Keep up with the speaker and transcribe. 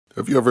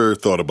Have you ever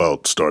thought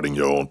about starting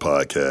your own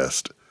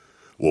podcast?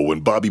 Well, when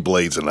Bobby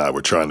Blades and I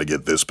were trying to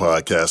get this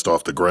podcast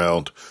off the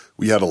ground,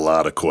 we had a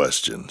lot of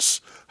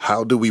questions.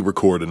 How do we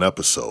record an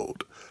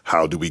episode?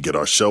 How do we get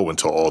our show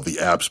into all the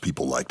apps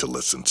people like to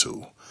listen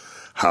to?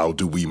 How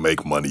do we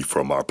make money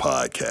from our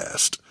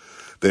podcast?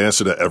 The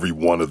answer to every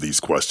one of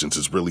these questions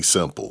is really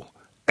simple.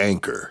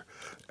 Anchor.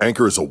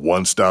 Anchor is a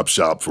one-stop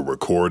shop for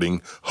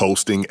recording,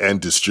 hosting,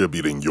 and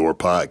distributing your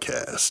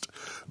podcast.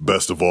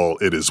 Best of all,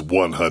 it is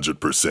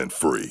 100%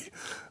 free.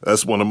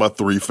 That's one of my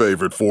 3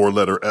 favorite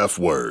 4-letter F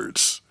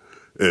words.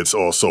 It's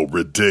also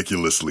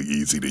ridiculously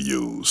easy to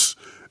use.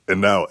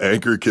 And now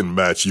Anchor can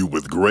match you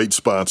with great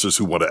sponsors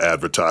who want to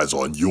advertise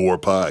on your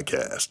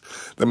podcast.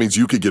 That means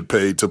you could get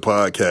paid to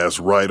podcast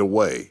right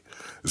away.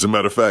 As a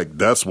matter of fact,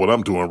 that's what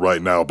I'm doing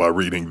right now by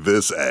reading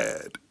this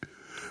ad.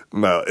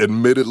 Now,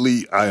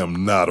 admittedly, I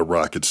am not a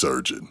rocket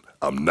surgeon.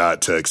 I'm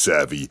not tech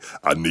savvy.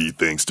 I need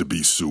things to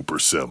be super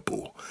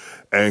simple.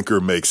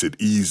 Anchor makes it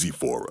easy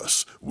for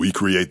us. We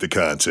create the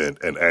content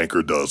and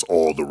Anchor does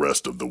all the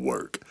rest of the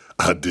work.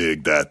 I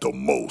dig that the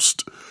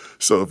most.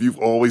 So if you've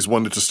always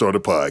wanted to start a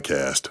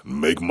podcast,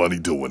 make money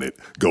doing it,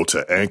 go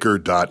to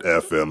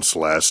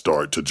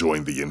anchor.fm/start to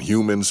join the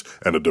Inhumans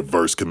and a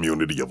diverse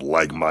community of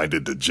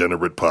like-minded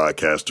degenerate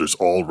podcasters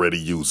already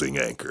using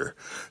Anchor.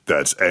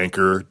 That's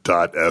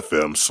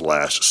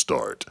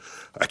anchor.fm/start.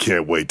 I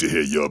can't wait to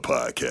hear your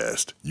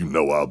podcast. You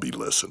know I'll be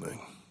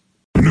listening.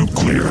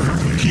 Nuclear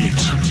heat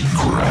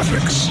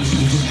graphics.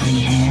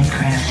 Beautifully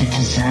handcrafted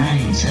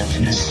designs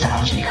of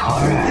nostalgic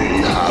horror.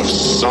 We have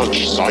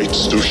such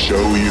sights to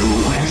show you.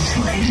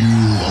 Wrestling.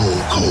 You,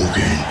 Hulk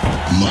Hogan,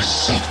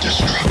 must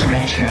self-destruct.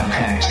 Retro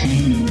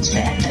cartoons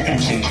and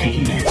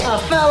entertainment. A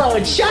fellow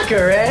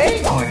chucker,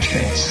 eh?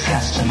 Portraits,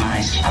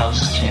 customized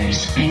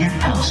posters, fan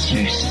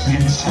posters,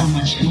 and so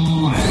much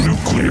more.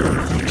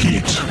 Nuclear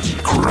heat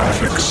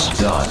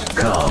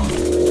graphics.com.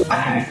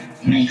 Art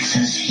makes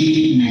us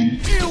human.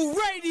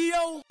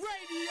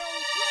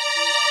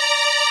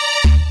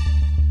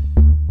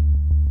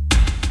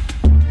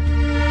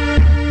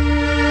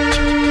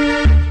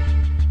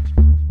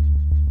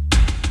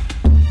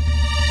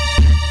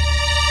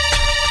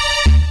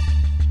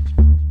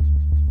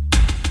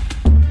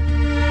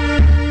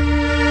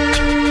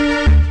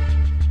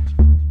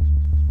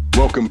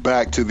 Welcome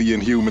back to the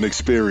Inhuman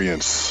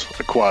Experience,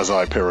 a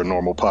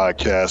quasi-paranormal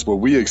podcast where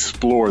we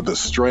explore the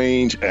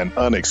strange and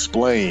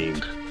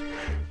unexplained.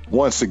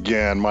 Once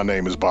again, my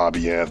name is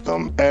Bobby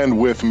Anthem, and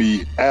with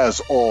me,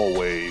 as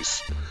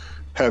always,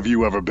 have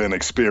you ever been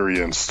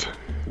experienced?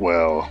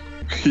 Well,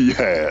 he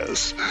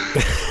has.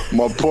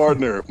 My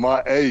partner,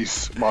 my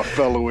ace, my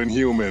fellow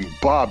Inhuman,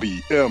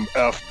 Bobby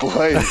M.F.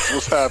 Blades.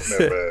 What's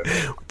happening, man?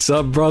 What's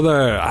up,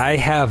 brother? I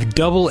have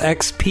double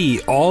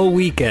XP all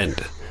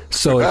weekend.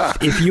 So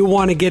if you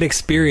want to get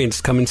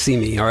experienced, come and see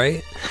me, all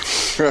right?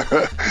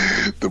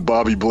 The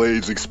Bobby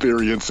Blades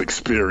experience.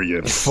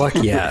 Fuck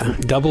yeah.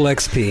 Double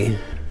XP.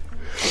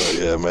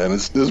 Yeah, man.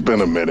 It's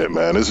been a minute,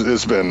 man.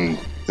 It's been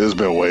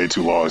way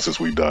too long since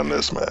we've done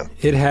this, man.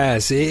 It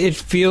has. It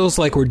feels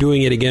like we're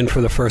doing it again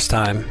for the first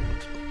time.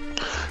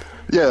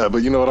 Yeah,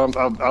 but you know what?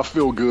 I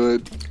feel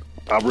good.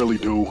 I really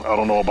do. I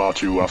don't know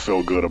about you. I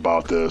feel good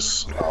about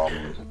this.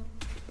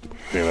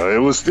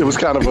 It was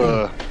kind of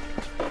a...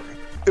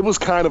 It was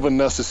kind of a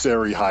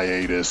necessary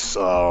hiatus.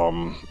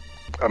 I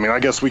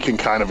guess we can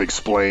kind of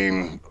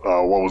explain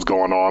what was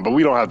going on, but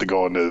we don't have to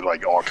go into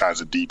like all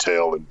kinds of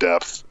detail and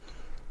depth.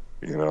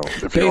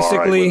 If basically, you're all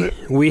right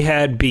with it. We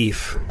had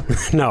beef.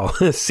 No,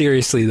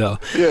 seriously though.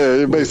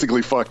 Yeah, it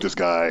basically fucked this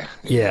guy.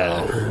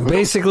 Yeah,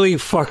 basically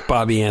fuck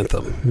Bobby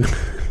Anthem.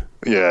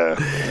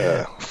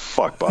 Yeah.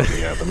 Fuck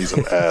Bobby Anthem. He's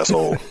an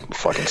asshole.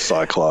 Fucking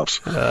Cyclops.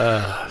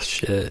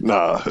 Shit.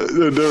 Nah,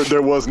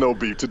 there was no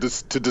beef to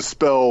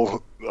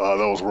dispel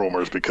those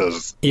rumors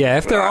because... Yeah,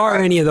 if there are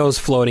any of those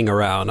floating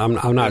around, I'm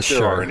not if sure.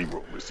 There are any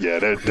rumors. Yeah,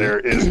 there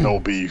is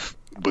no beef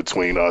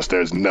between us.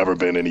 There's never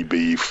been any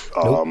beef.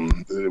 Nope.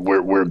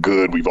 We're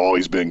good. We've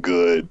always been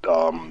good.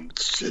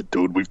 Shit,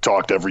 dude, we've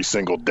talked every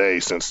single day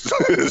since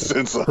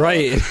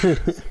right.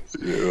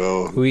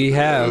 We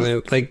have. Yeah.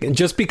 Like,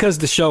 just because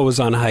the show was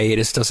on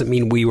hiatus doesn't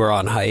mean we were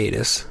on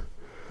hiatus.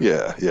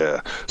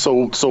 Yeah. So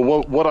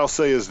what I'll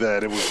say is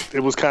that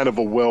it was kind of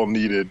a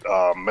well-needed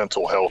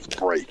mental health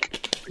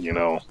break,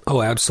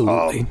 Oh,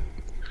 absolutely.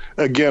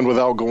 Again,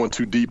 without going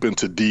too deep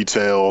into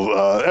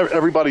detail,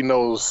 everybody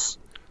knows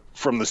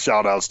from the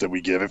shout-outs that we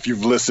give. If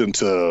you've listened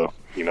to,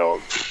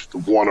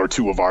 1 or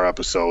 2 of our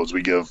episodes,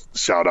 we give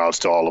shout-outs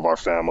to all of our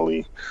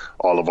family,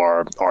 all of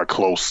our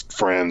close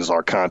friends,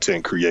 our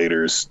content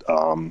creators,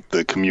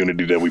 the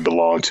community that we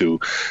belong to.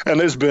 And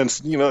there's been,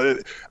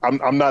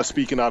 I'm not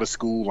speaking out of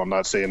school. I'm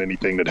not saying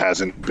anything that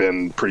hasn't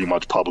been pretty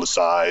much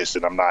publicized,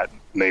 and I'm not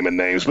naming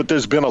names, but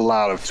there's been a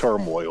lot of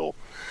turmoil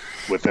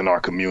within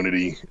our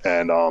community.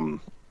 And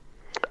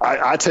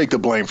I take the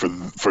blame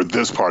for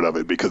this part of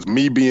it, because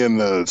me being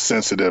the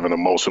sensitive and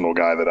emotional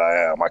guy that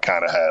I am, I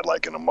kind of had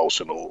like an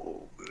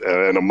emotional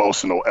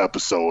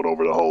episode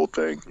over the whole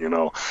thing. You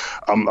know,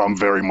 I'm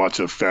very much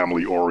a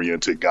family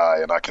oriented guy,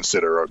 and I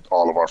consider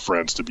all of our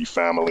friends to be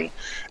family,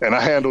 and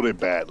I handled it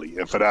badly,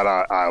 and for that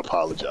I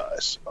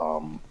apologize.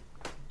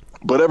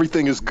 But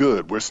everything is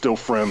good. We're still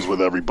friends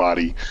with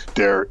everybody.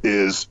 There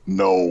is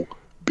no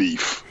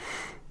beef.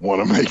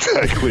 Want to make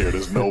that clear.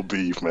 There's no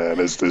beef, man.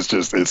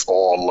 It's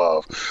all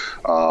love.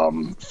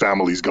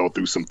 Families go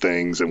through some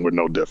things, and we're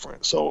no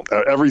different. So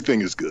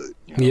everything is good.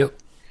 You know? Yep.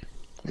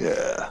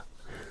 Yeah.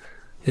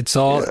 It's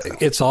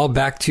all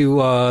back to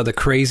the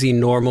crazy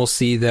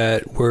normalcy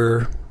that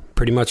we're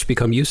pretty much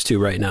become used to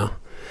right now.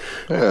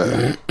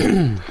 Yeah.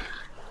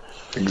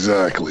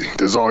 Exactly.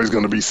 There's always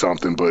going to be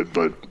something, but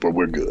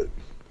we're good.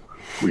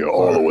 We are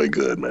all the way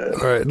good, man.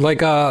 All right.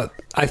 Like, I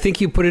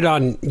think you put it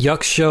on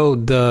Yuck's show,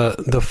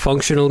 the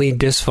functionally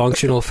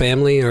dysfunctional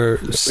family, or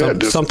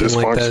something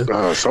like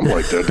that. Something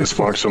like that.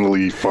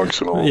 Dysfunctionally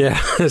functional. Yeah,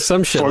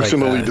 some shit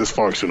Functionally like that.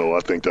 Dysfunctional. I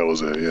think that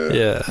was it.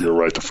 Yeah. You're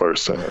right the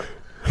first time.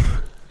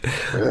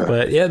 Yeah.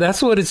 But yeah,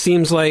 that's what it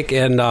seems like.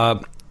 And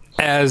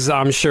as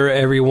I'm sure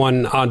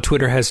everyone on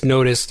Twitter has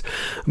noticed,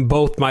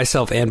 both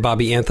myself and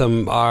Bobby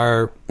Anthem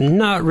are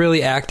not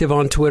really active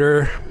on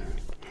Twitter.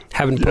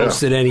 Haven't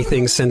posted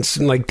anything since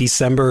like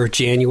December or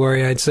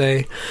January, I'd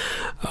say.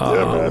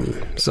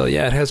 So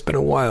yeah, it has been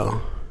a while.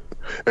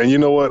 And you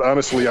know what?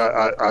 Honestly,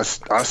 I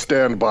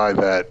stand by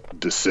that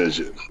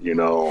decision. You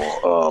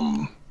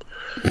know,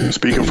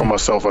 speaking for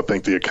myself, I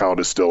think the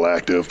account is still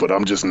active, but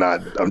I'm just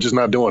not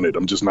doing it.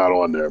 I'm just not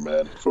on there,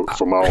 man,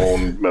 for my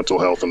own mental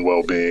health and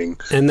well-being.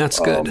 And that's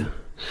good,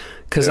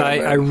 because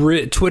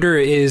Twitter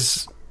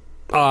is.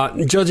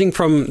 Judging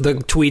from the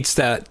tweets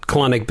that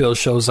Colonic Bill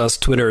shows us,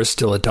 Twitter is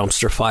still a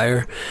dumpster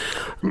fire.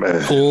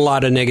 Man. A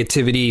lot of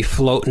negativity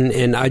floating,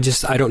 and I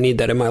don't need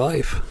that in my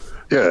life.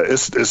 Yeah,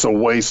 it's a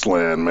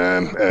wasteland,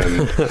 man.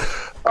 And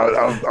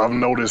I've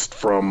noticed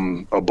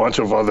from a bunch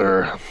of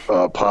other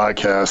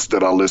podcasts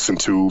that I listen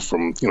to,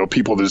 from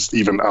people that's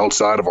even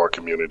outside of our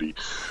community,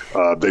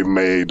 they've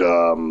made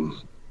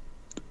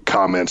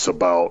comments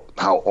about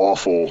how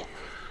awful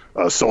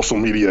social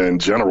media in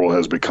general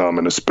has become,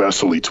 and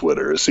especially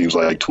Twitter. It seems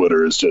like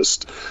Twitter is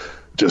just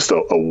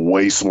a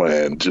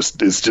wasteland.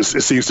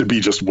 It seems to be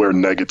just where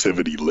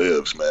negativity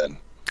lives, man.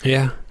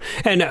 Yeah,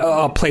 and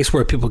a place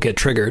where people get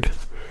triggered.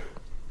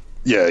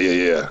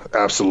 Yeah,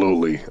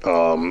 absolutely.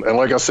 And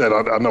like I said,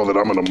 I know that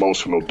I'm an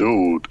emotional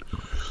dude.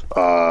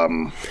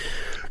 I'm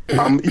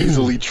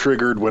easily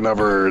triggered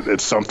whenever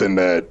it's something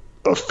that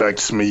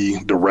affects me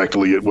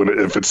directly,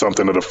 if it's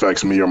something that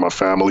affects me or my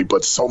family.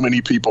 But so many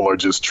people are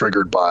just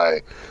triggered by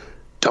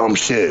dumb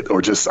shit,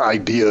 or just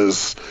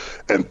ideas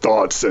and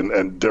thoughts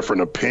and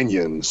different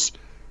opinions,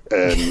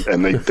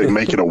 and they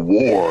make it a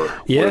war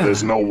where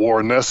there's no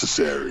war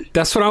necessary.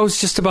 That's what I was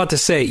just about to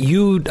say.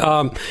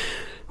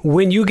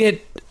 When you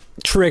get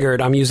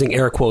triggered, I'm using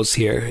air quotes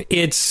here,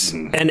 it's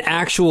an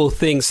actual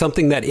thing,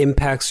 something that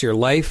impacts your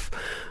life.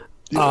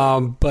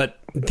 But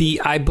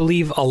I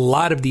believe a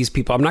lot of these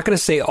people, I'm not going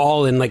to say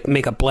all and like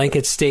make a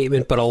blanket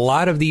statement, but a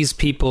lot of these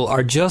people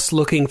are just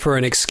looking for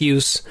an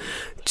excuse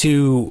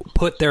to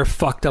put their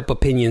fucked up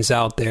opinions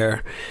out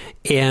there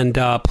and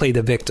play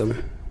the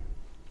victim.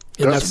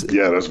 And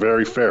that's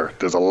very fair.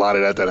 There's a lot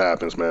of that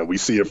happens, man. We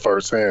see it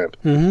firsthand.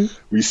 Mm-hmm.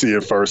 We see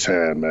it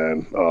firsthand,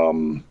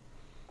 man.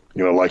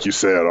 Like you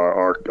said,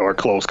 our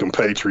close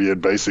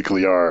compatriot,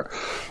 basically our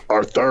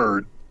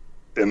third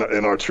in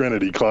our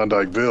Trinity,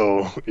 Klondike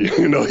Bill,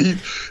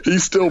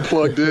 he's still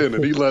plugged in,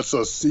 and he lets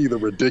us see the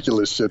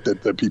ridiculous shit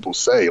that people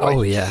say.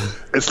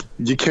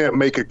 You can't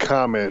make a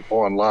comment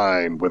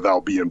online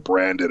without being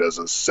branded as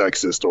a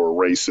sexist or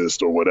a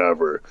racist or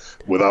whatever.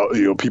 Without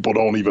people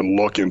don't even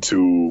look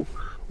into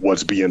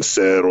what's being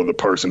said or the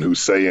person who's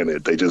saying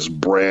it. They just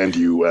brand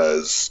you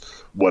as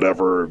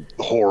whatever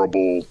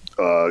horrible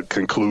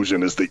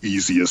conclusion is the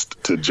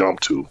easiest to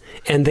jump to.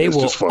 And they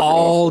will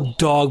all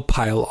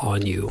dogpile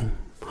on you.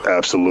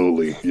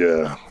 Absolutely.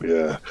 Yeah.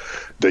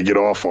 They get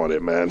off on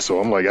it, man. So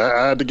I'm like,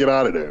 I had to get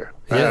out of there.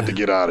 I had to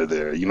get out of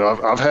there.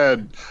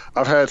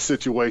 I've had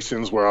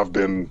situations where I've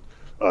been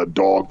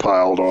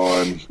dogpiled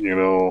on,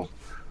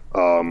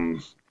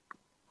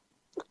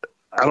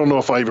 I don't know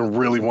if I even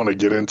really want to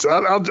get into.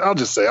 I'll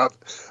just say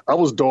I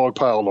was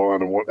dogpiled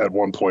on at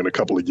one point a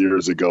couple of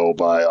years ago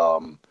by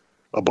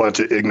a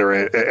bunch of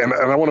ignorant. And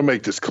I want to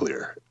make this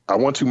clear.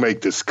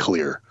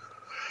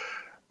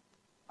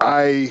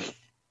 I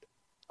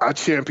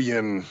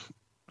champion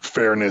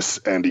fairness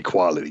and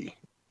equality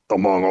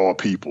among all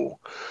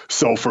people.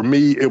 So for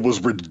me, it was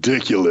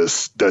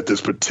ridiculous that this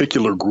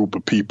particular group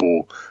of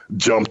people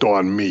jumped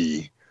on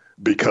me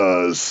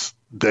because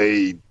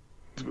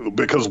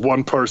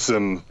one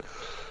person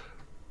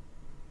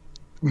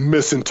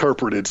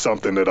misinterpreted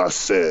something that I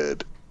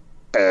said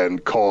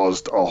and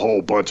caused a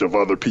whole bunch of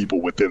other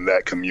people within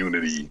that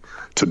community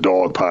to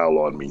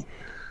dogpile on me.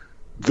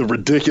 the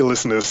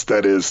ridiculousness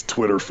that is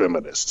Twitter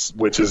feminists,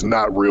 which is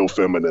not real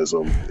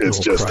feminism. It's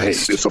just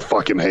Christ. hate. It's a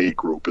fucking hate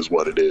group is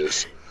what it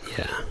is.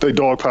 Yeah. They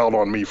dogpiled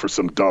on me for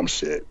some dumb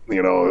shit.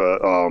 You know,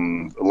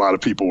 a lot of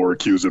people were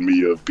accusing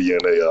me of being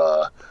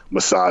a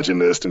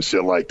misogynist and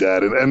shit like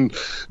that. And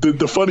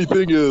the funny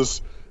thing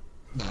is,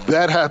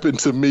 that happened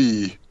to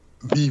me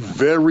the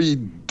very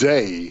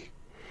day,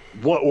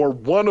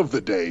 one of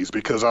the days,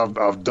 because I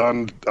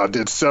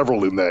did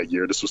several in that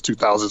year. This was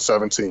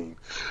 2017.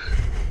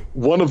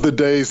 One of the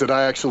days that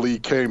I actually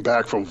came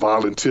back from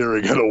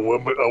volunteering at a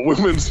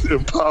women's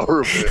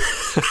empowerment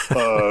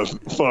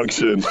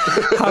function.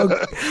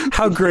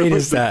 How great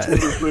is that?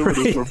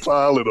 Right. For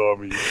piling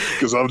on me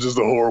because I'm just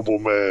a horrible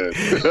man.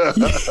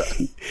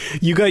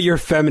 You got your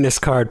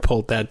feminist card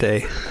pulled that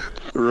day.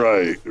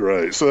 Right.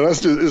 So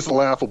it's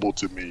laughable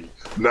to me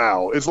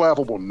now. It's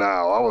laughable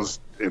now. I was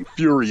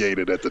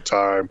infuriated at the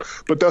time,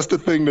 but that's the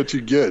thing that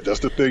you get. That's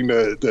the thing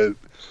that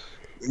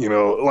you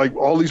know, like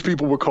all these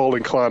people were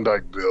calling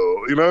Klondike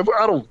Bill. You know,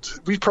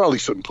 we probably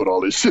shouldn't put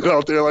all this shit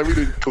out there. Like, we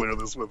didn't clear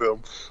this with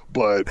him,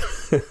 but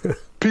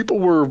people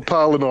were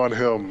piling on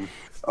him.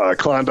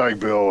 Klondike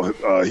Bill,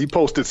 he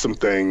posted some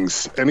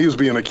things, and he was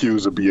being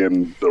accused of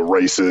being a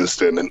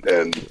racist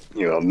and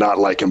you know, not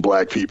liking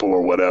black people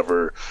or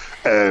whatever.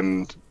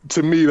 And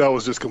to me, that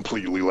was just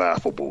completely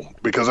laughable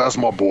because that's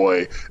my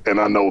boy, and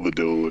I know the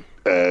dude.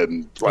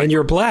 And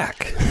you're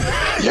black.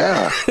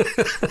 Yeah.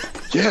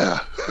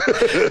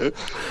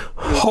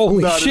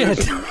 Holy shit.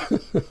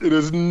 It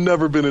has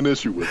never been an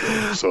issue with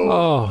him.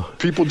 So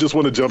people just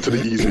want to jump to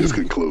the easiest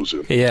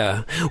conclusion.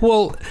 Yeah.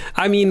 Well,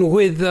 I mean,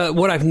 with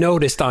what I've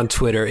noticed on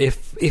Twitter,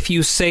 if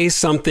you say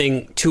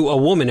something to a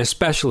woman,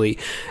 especially,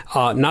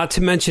 not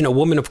to mention a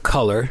woman of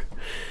color,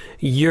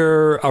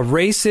 you're a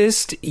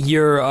racist,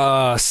 you're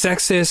a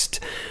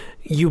sexist,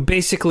 you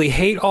basically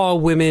hate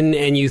all women,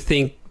 and you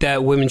think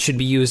that women should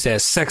be used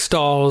as sex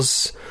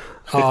dolls.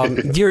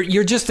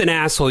 You're just an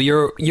asshole.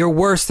 You're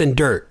worse than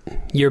dirt.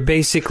 You're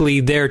basically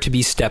there to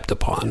be stepped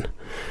upon.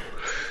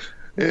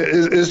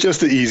 It's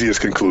just the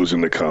easiest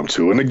conclusion to come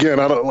to. And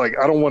again, I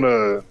don't want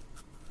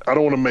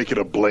to make it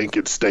a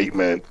blanket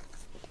statement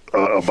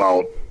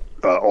about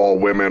all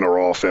women or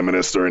all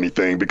feminists or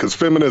anything, because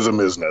feminism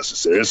is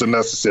necessary. It's a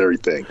necessary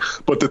thing.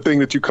 But the thing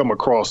that you come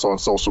across on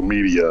social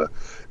media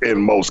in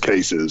most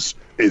cases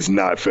is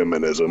not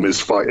feminism.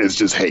 It's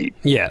just hate.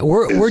 Yeah,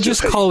 we're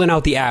just calling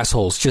out the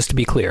assholes, just to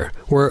be clear.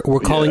 We're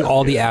calling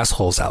all the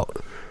assholes out.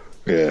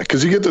 Yeah,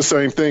 because you get the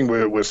same thing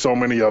with so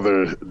many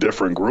other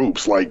different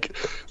groups. Like,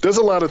 there's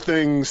a lot of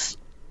things,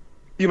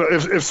 you know,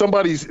 if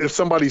somebody's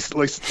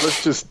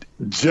let's just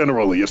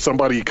generally, if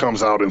somebody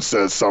comes out and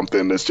says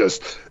something that's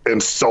just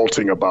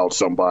insulting about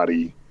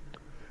somebody,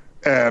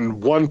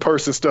 and one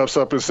person steps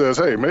up and says,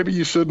 "Hey, maybe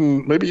you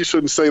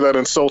shouldn't say that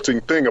insulting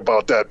thing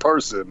about that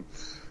person,"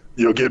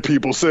 you'll get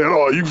people saying,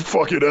 "Oh, you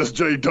fucking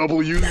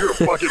SJW, you're a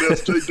fucking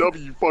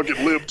SJW, you fucking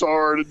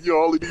libtard," and you know,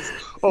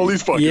 all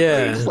these fucking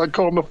things. Like,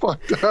 calm the fuck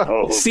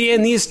down. See,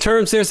 in these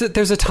terms, there's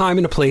a time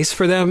and a place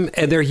for them,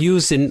 and they're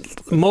used in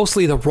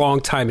mostly the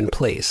wrong time and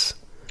place.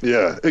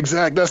 Yeah,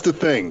 exactly. That's the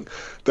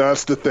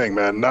thing,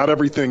 man. Not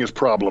everything is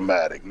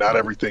problematic. Not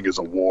everything is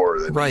a war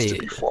that needs to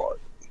be fought.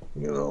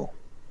 You know.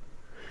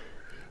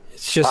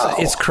 It's just,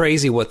 it's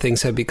crazy what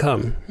things have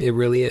become. It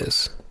really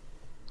is.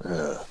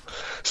 Yeah.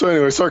 So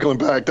anyway, circling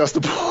back, that's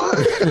the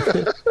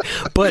point.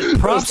 But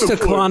props to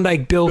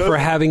Klondike Bill for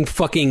having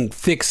fucking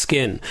thick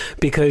skin,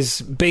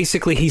 because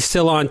basically he's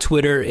still on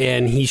Twitter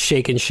and he's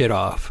shaking shit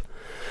off.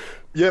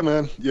 Yeah,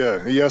 man.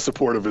 Yeah, he has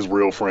support of his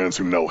real friends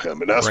who know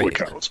him, and that's what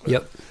counts, man.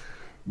 Yep.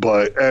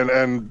 But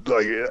and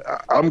like,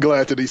 I'm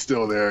glad that he's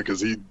still there, because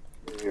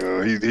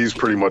he's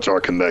pretty much our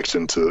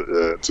connection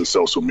to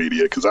social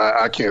media, because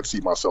I can't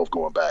see myself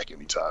going back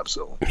anytime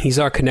soon. He's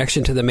our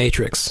connection to the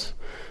Matrix.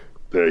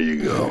 There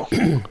you go.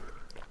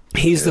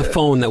 He's the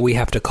phone that we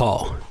have to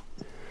call.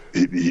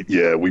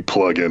 We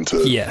plug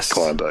into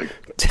Klondike.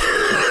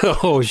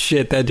 Oh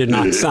shit, that did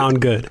not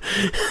sound good.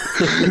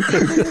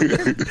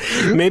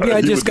 Maybe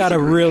I just got a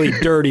really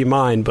dirty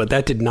mind, but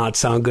that did not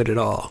sound good at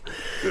all.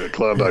 Yeah,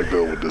 Klondike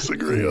Bill would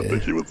disagree. I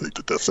think he would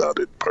think that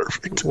sounded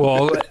perfect.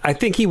 Well, I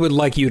think he would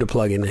like you to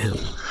plug into him.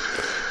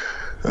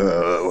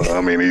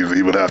 I mean,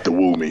 he would have to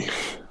woo me.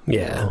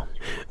 Yeah.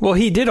 Well,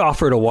 he did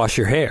offer to wash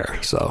your hair,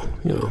 so,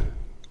 you know.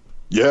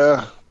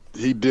 Yeah,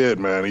 he did,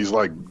 man. He's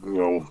like,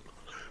 you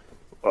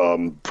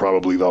know,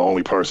 probably the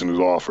only person who's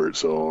offered,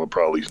 so I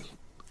probably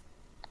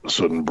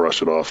shouldn't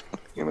brush it off,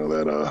 you know,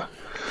 that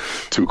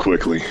too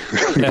quickly.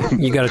 Yeah,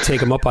 you got to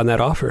take him up on that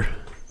offer.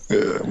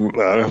 Yeah,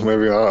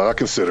 maybe I'll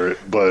consider it.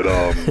 But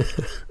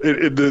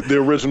the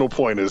original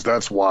point is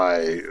that's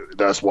why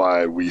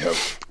we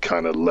have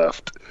kind of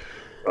left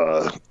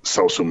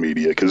social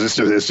media, because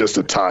it's just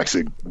a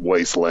toxic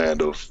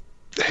wasteland of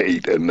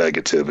hate and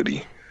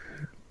negativity.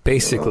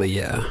 Basically,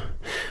 yeah.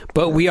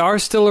 But we are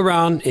still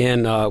around,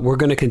 and we're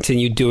going to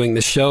continue doing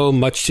the show,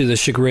 much to the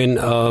chagrin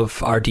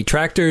of our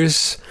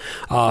detractors.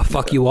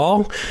 Fuck you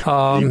all.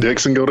 Eat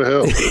dicks and go to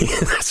hell.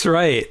 That's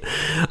right.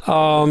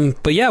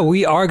 But yeah,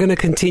 we are going to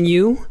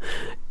continue.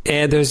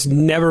 and there's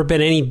never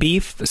been any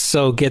beef,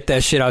 so get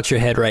that shit out your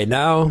head right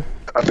now.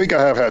 I think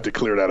I have had to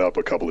clear that up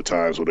a couple of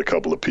times with a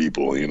couple of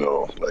people, there's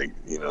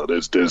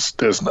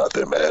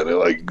nothing, man.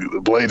 Like,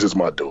 Blades is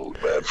my dude,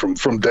 man.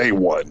 From day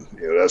one,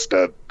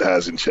 that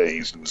hasn't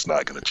changed, and it's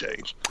not going to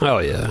change. Oh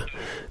yeah,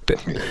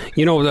 but,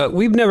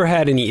 we've never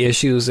had any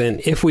issues, and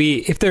if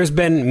there's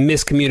been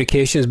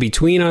miscommunications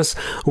between us,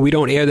 we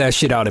don't air that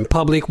shit out in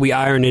public. We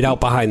iron it out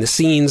behind the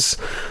scenes.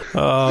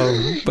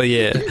 But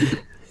yeah.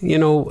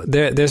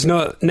 There's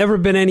never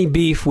been any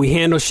beef. We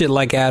handle shit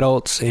like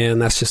adults,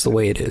 and that's just the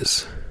way it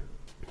is.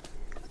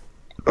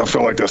 I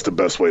feel like that's the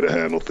best way to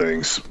handle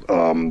things.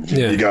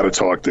 You got to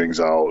talk things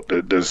out.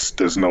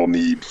 There's no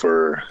need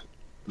for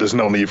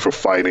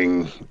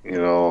fighting.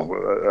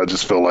 I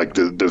just feel like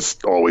there's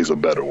always a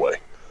better way.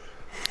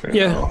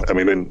 I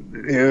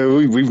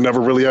mean, we've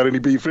never really had any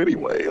beef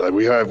anyway. Like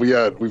we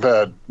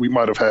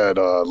might have had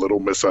little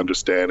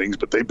misunderstandings,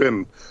 but they've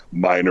been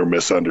minor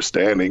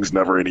misunderstandings.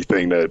 Never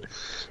anything that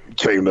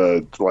came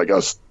to like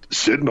us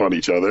shitting on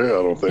each other,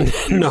 I don't think.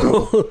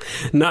 No,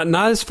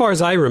 not as far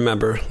as I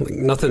remember. Like,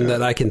 nothing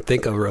that I can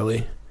think of,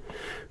 really.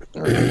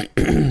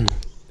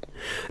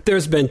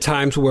 There's been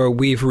times where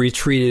we've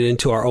retreated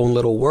into our own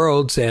little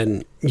worlds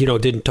and,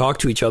 didn't talk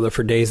to each other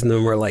for days, and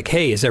then we're like,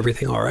 hey, is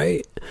everything all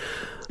right?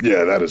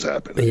 Yeah, that has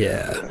happened.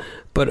 Yeah.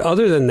 But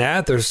other than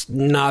that, there's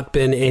not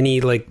been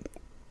any, like,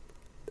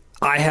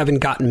 I haven't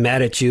gotten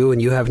mad at you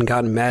and you haven't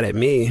gotten mad at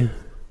me.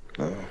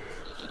 No.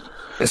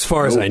 As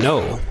far as I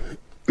know.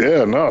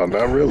 Yeah, no,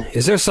 not really.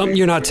 Is there something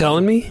you're not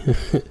telling me?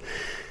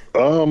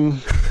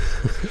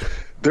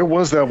 There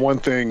was that one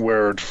thing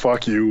where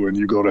fuck you and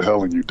you go to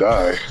hell and you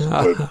die.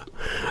 But,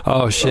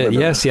 oh shit!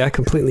 Yes, I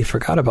completely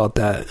forgot about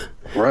that.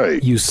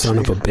 Right, you son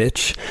of a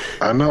bitch.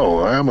 I know,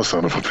 I am a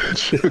son of a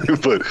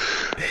bitch,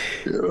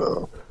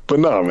 but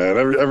no, man,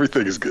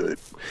 everything is good.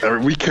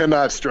 We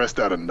cannot stress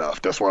that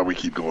enough. That's why we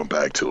keep going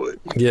back to it.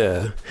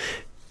 Yeah.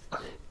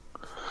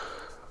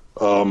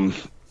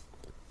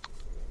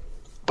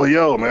 But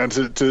yo, man,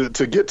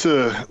 to get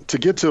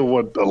to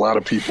what a lot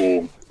of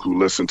people who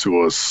listen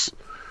to us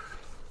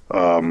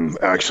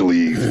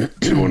actually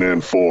tune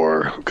in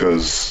for,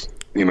 because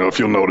if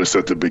you'll notice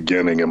at the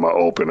beginning in my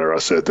opener, I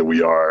said that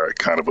we are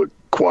kind of a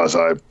quasi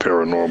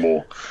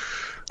paranormal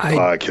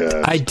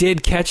podcast. I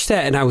did catch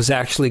that, and I was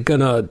actually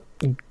gonna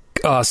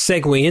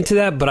segue into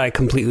that, but I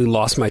completely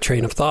lost my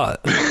train of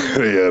thought.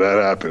 Yeah, that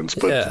happens.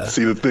 But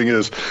see, the thing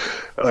is,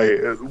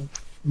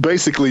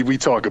 basically, we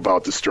talk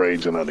about the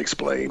strange and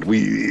unexplained.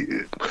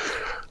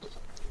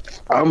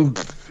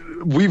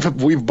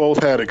 We've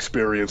both had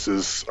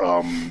experiences.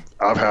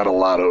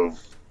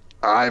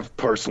 I've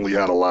personally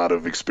had a lot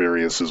of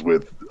experiences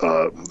with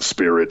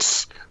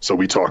spirits, so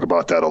we talk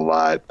about that a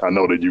lot. I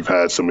know that you've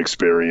had some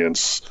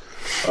experience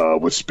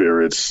with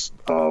spirits,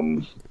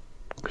 and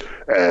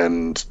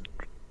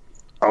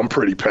I'm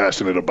pretty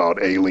passionate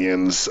about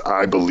aliens.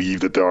 I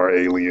believe that there are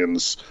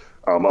aliens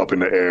up in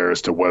the air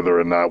as to whether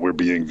or not we're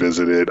being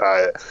visited.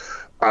 I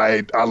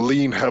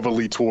lean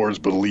heavily towards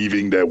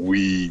believing that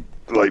we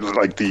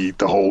like the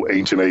whole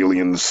ancient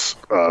aliens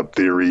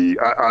theory.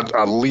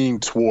 I lean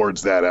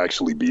towards that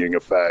actually being a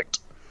fact.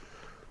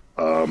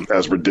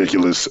 As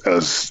ridiculous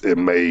as it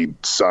may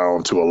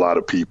sound to a lot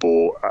of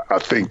people, I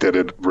think that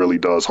it really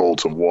does hold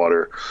some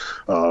water.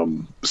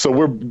 So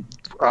we're big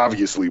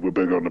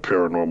on the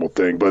paranormal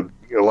thing, but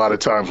a lot of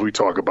times we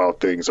talk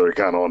about things that are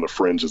kind of on the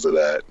fringes of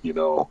that,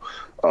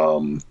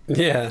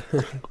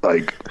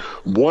 like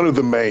one of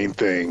the main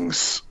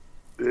things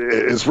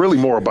is really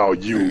more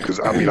about you, because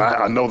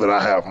I know that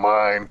I have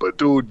mine, but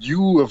dude,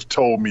 you have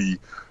told me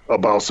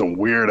about some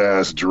weird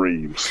ass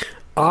dreams.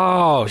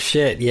 Oh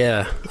shit,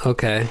 yeah,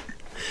 okay.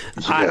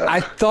 Yeah.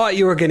 I thought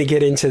you were going to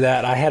get into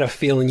that. I had a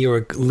feeling you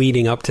were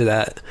leading up to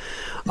that.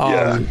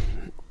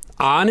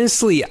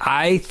 Honestly,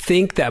 I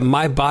think that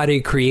my body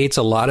creates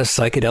a lot of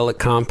psychedelic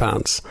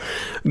compounds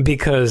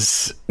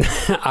because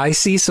I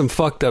see some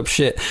fucked up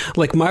shit.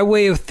 Like, my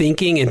way of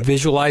thinking and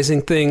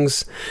visualizing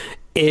things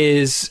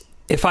is,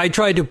 if I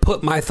tried to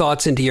put my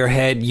thoughts into your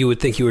head, you would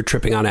think you were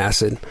tripping on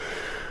acid.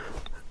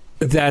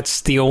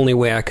 That's the only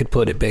way I could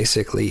put it,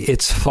 basically.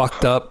 It's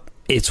fucked up.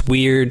 It's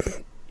weird.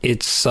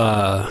 It's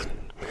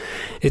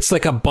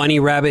like a bunny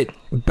rabbit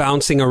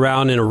bouncing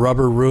around in a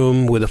rubber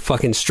room with a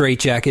fucking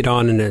straitjacket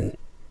on, and then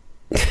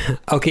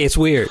okay, it's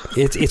weird.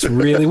 It's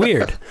really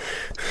weird.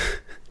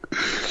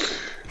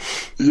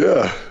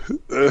 Yeah.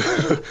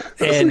 That's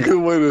a good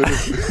way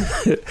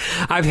to...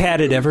 I've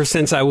had it ever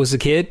since I was a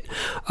kid.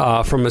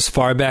 From as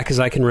far back as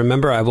I can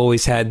remember, I've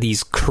always had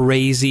these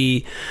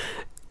crazy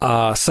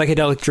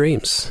psychedelic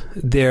dreams.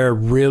 They're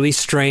really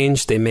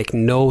strange. They make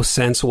no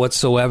sense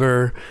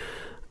whatsoever.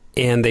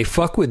 And they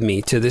fuck with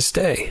me to this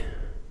day.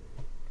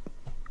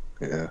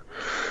 Yeah.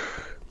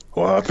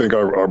 Well, I think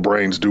our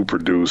brains do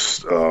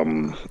produce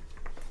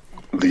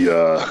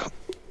the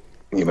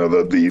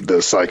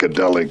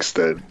psychedelics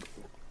that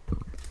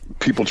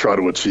people try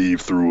to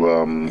achieve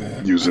through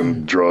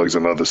using drugs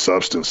and other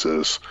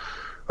substances.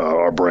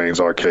 Our brains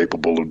are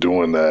capable of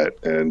doing that.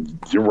 And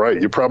you're right.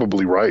 You're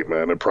probably right,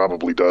 man. It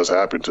probably does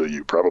happen to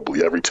you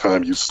probably every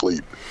time you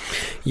sleep.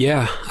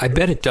 Yeah, I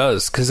bet it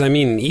does. Because, I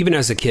mean, even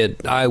as a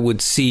kid, I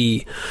would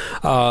see...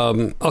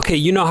 okay,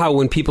 you know how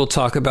when people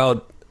talk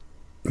about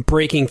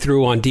breaking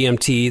through on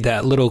DMT,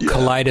 that little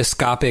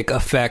kaleidoscopic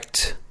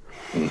effect...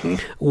 Mm-hmm.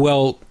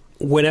 Well...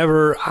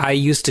 Whenever I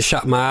used to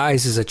shut my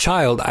eyes as a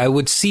child, I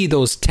would see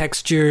those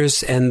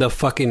textures and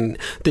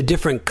the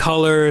different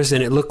colors,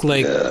 and it looked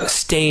like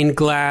stained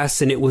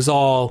glass, and it was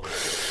all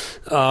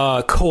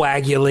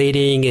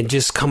coagulating and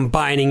just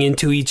combining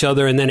into each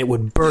other, and then it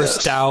would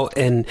burst out,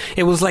 and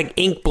it was like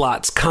ink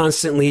blots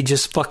constantly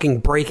just fucking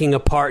breaking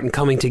apart and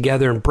coming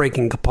together and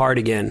breaking apart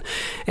again,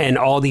 and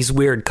all these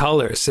weird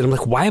colors. And I'm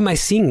like, why am I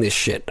seeing this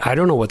shit? I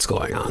don't know what's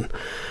going on.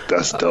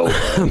 That's dope.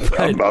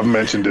 I've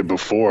mentioned it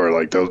before.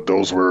 Like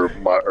those were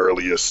my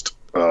earliest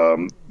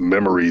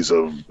memories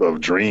of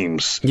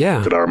dreams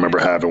that I remember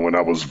having when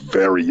I was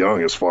very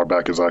young, as far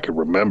back as I can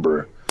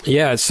remember.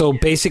 Yeah, so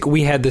basically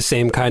we had the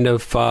same kind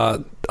of,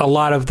 a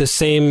lot of the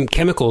same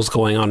chemicals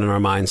going on in our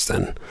minds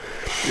then.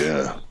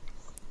 Yeah.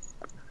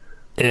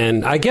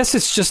 And I guess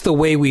it's just the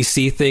way we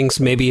see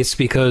things. Maybe it's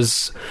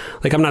because,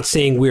 like, I'm not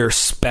saying we're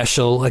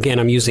special. Again,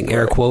 I'm using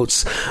air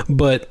quotes.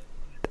 But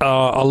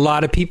a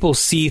lot of people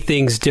see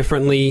things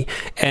differently.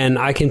 And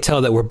I can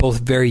tell that we're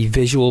both very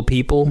visual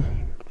people.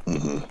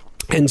 Mm-hmm.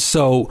 And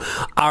so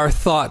our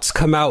thoughts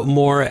come out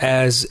more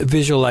as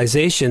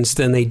visualizations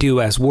than they do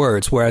as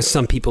words. Whereas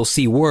some people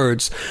see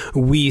words,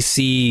 we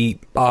see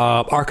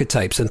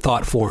archetypes and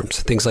thought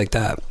forms, things like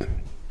that.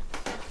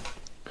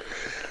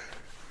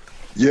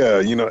 Yeah,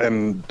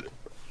 and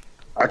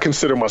I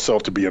consider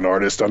myself to be an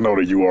artist. I know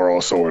that you are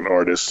also an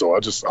artist. So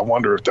I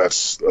wonder if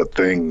that's a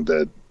thing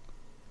that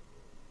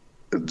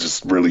it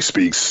just really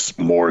speaks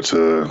more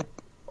to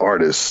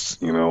artists,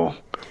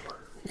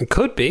 It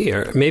could be,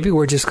 or maybe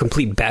we're just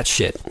complete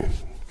batshit.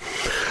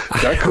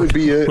 That could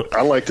be it.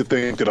 I like to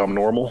think that I'm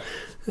normal.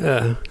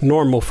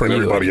 Normal for and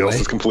you. Everybody else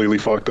is completely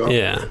fucked up.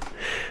 Yeah.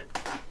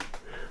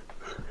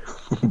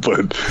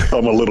 But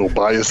I'm a little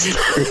biased.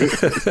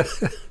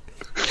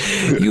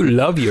 You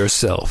love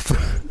yourself.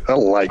 I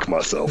like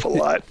myself a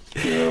lot.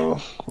 I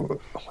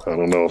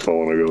don't know if I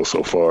want to go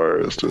so far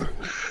as to.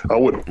 I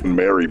wouldn't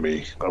marry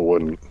me. I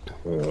wouldn't.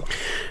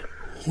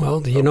 Well,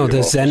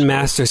 the Zen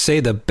masters say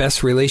the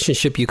best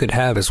relationship you could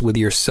have is with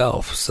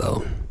yourself.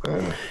 So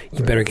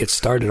you better get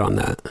started on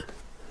that.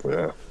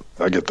 Yeah,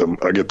 I get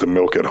the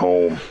milk at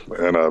home,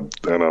 and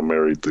I'm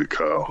married to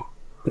cow.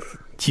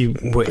 You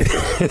wait.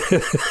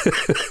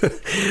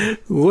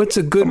 What's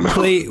a good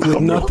plate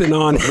with nothing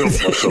on it?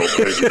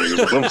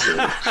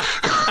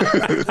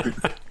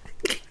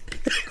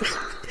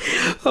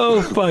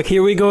 Oh fuck!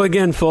 Here we go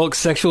again, folks.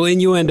 Sexual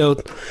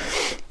innuendo.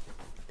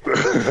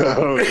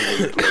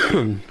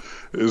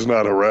 It's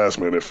not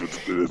harassment if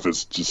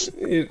it's just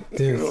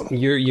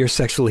you're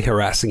sexually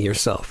harassing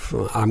yourself.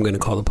 I'm going to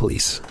call the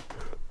police.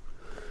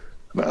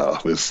 No,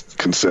 it's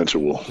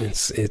consensual.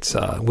 It's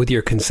with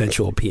your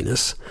consensual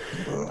penis.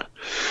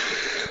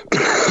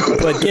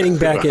 But getting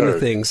back into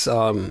things,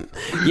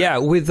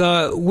 with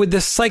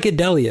the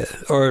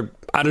psychedelia, or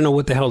I don't know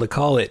what the hell to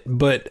call it,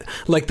 but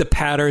like the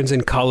patterns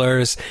and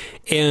colors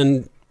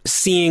and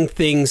seeing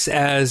things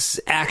as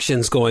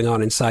actions going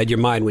on inside your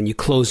mind when you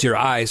close your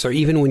eyes, or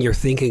even when you're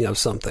thinking of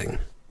something.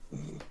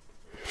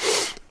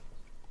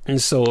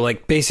 And so,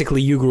 like,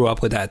 basically, you grew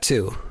up with that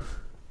too.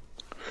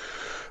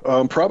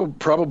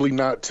 Probably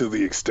not to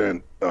the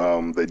extent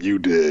that you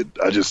did.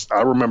 I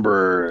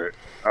remember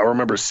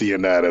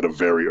seeing that at a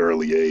very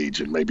early age,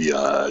 and maybe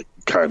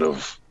kind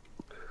of,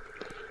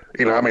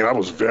 I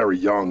was very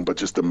young, but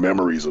just the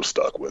memories have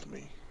stuck with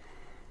me.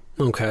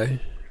 Okay.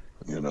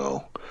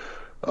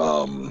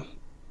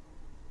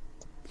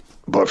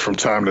 But from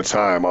time to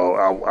time,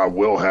 I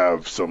will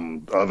have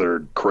some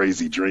other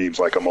crazy dreams,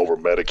 like I'm over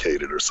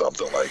medicated or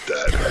something like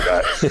that.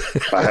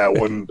 Like I had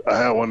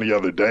one the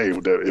other day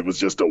that it was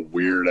just a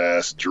weird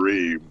ass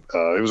dream.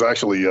 It was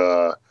actually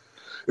it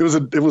was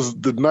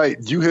the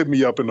night you hit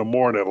me up in the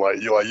morning,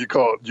 you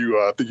called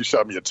I think you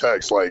shot me a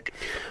text like.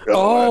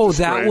 Oh,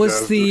 that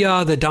was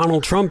the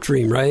Donald Trump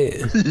dream,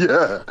 right?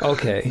 Yeah.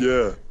 Okay.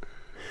 Yeah.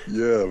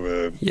 Yeah,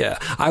 man. Yeah,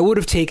 I would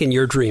have taken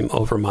your dream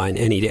over mine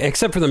any day,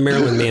 except for the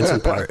Marilyn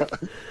Manson part.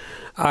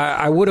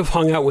 I would have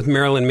hung out with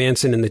Marilyn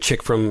Manson and the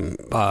chick from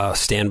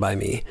Stand By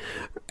Me,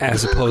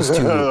 as opposed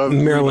to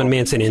Marilyn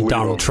Manson and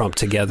Donald Trump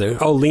together.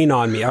 Oh, lean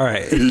on me. All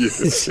right.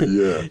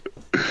 Yeah,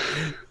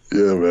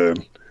 man.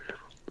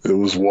 It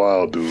was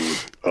wild, dude.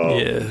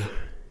 Yeah.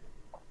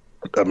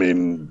 I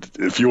mean,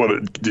 if you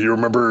want to, do you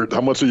remember how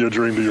much of your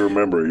dream do you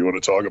remember? You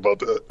want to talk about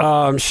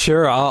that?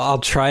 Sure. I'll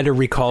try to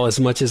recall as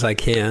much as I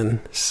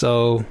can.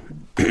 So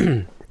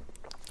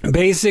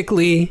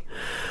basically,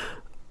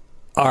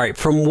 all right,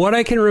 from what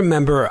I can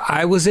remember,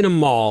 I was in a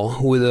mall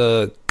with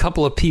a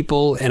couple of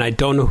people, and I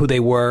don't know who they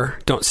were.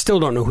 Still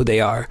don't know who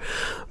they are,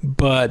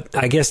 but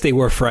I guess they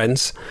were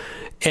friends.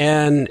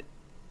 And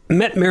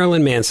met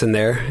Marilyn Manson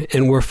there,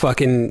 and we're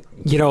fucking,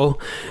 you know,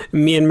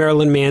 me and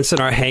Marilyn Manson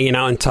are hanging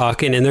out and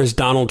talking, and there's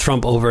Donald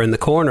Trump over in the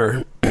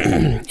corner,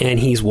 and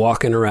he's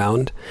walking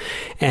around,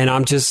 and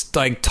I'm just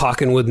like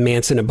talking with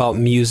Manson about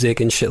music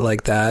and shit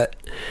like that.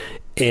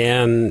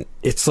 And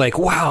it's like,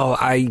 wow,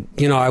 I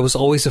was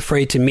always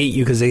afraid to meet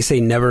you, because they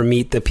say never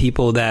meet the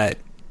people that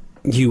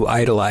you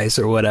idolize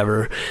or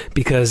whatever,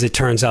 because it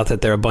turns out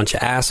that they're a bunch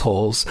of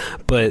assholes.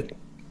 But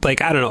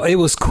like, I don't know, it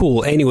was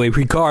cool anyway,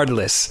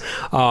 regardless.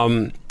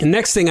 The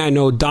next thing I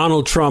know,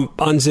 Donald Trump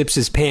unzips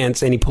his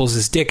pants and he pulls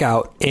his dick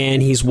out,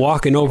 and he's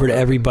walking over to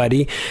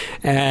everybody,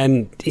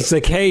 and he's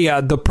like,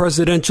 hey, the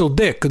presidential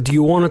dick, do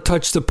you want to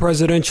touch the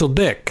presidential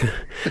dick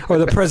or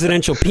the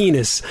presidential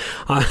penis?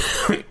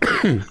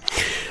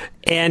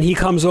 And he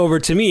comes over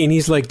to me and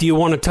he's like, do you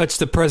want to touch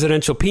the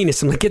presidential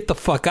penis? I'm like, get the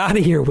fuck out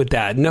of here with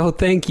that. No,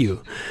 thank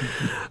you.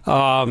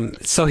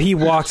 So he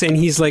walks and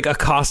he's like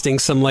accosting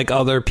some like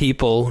other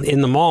people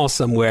in the mall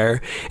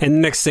somewhere. And the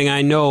next thing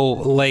I know,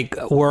 like,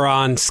 we're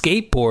on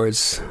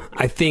skateboards,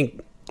 I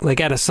think like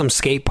at some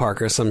skate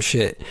park or some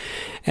shit.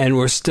 And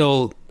we're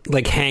still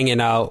like hanging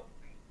out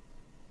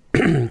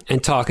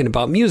and talking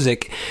about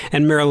music,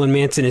 and Marilyn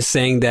Manson is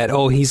saying that,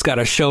 oh, he's got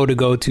a show to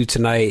go to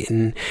tonight,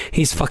 and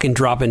he's fucking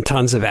dropping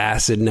tons of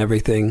acid and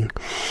everything.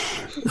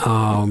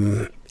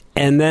 And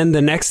then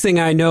the next thing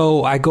I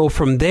know, I go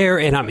from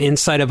there and I'm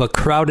inside of a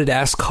crowded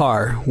ass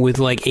car with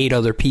like 8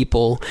 other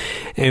people,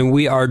 and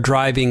we are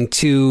driving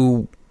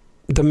to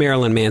the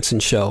Marilyn Manson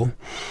show.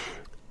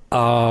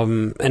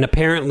 And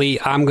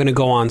apparently I'm going to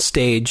go on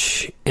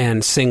stage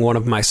and sing one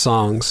of my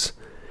songs.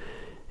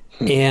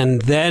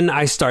 And then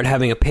I start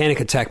having a panic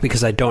attack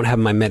because I don't have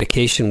my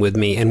medication with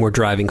me, and we're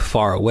driving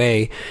far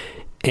away,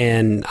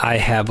 and I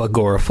have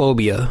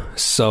agoraphobia.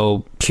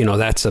 So, you know,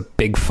 that's a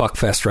big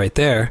fuckfest right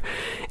there.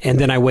 And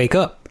then I wake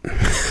up.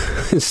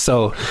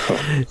 So,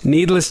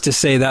 needless to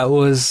say, that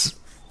was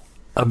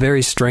a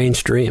very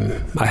strange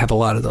dream. I have a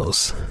lot of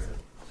those.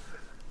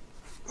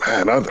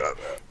 Man,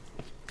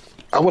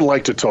 I would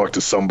like to talk to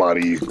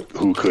somebody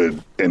who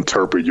could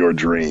interpret your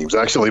dreams.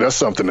 Actually, that's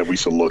something that we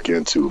should look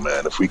into,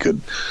 man. If we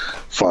could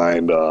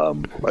find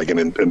like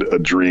a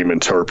dream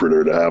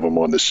interpreter to have them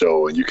on the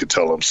show, and you could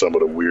tell them some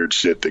of the weird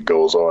shit that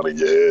goes on in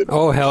your head.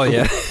 Oh, hell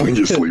yeah. When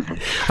you're sleeping.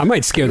 I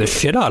might scare the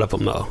shit out of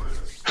them, though.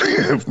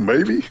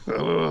 Maybe. I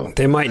don't know.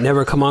 They might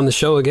never come on the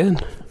show again.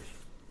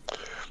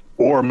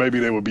 Or maybe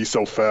they would be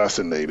so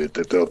fascinated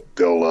that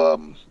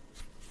they'll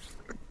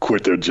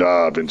quit their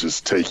job and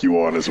just take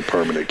you on as a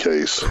permanent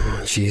case.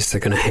 Jeez, they're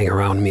going to hang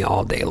around me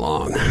all day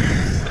long.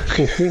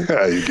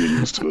 Yeah, you get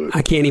used to it.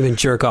 I can't even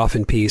jerk off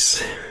in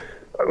peace.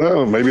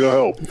 Well, maybe they'll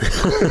help.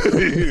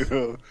 You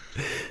know,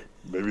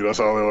 maybe that's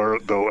how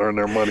they'll earn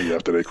their money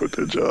after they quit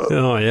their job.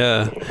 Oh,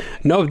 yeah.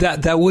 No,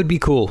 that would be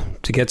cool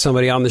to get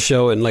somebody on the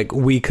show, and like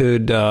we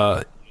could,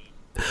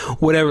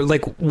 whatever,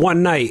 like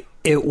one night,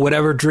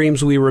 whatever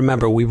dreams we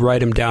remember, we write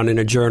them down in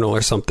a journal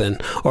or something,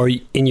 or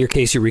in your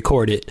case, you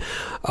record it.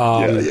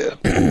 Yeah.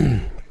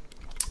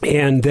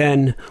 And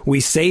then we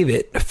save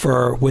it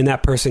for when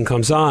that person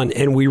comes on,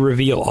 and we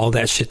reveal all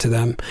that shit to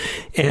them,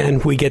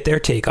 and we get their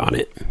take on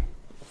it.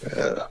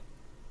 Yeah.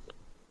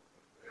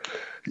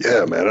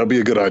 Yeah, man, that'd be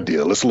a good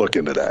idea. Let's look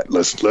into that.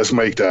 Let's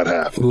make that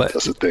happen.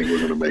 That's the thing, we're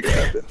going to make it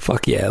happen.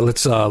 Fuck yeah.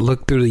 Let's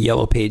look through the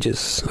yellow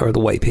pages or the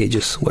white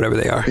pages, whatever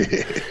they are.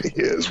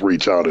 Yeah, let's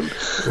reach out and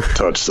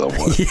touch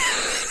someone.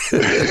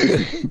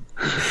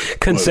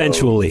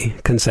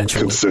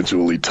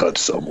 Consensually touch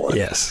someone.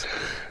 Yes.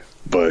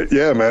 But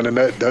yeah, man, and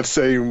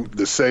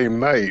the same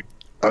night,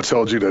 I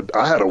told you that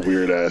I had a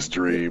weird ass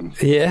dream.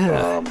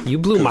 Yeah. You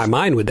blew my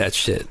mind with that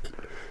shit.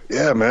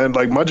 Yeah, man.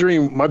 Like my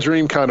dream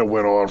kind of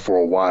went on for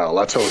a while.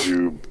 I told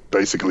you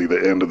basically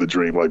the end of the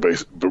dream, like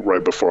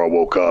right before I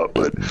woke up.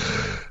 But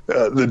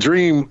at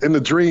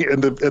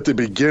the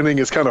beginning,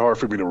 it's kind of hard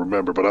for me to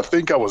remember. But I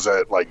think I was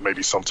at like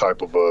maybe some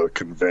type of a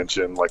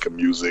convention, like a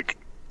music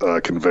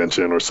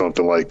convention or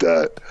something like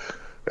that.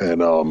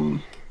 And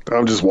I'm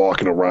just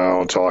walking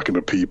around talking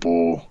to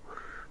people.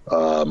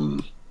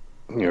 You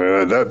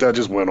know, that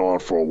just went on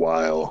for a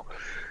while.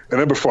 And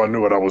then before I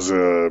knew it, I was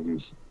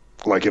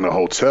like in a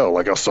hotel.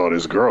 Like I saw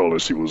this girl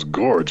and she was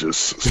gorgeous.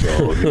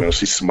 So, you know,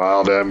 she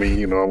smiled at me,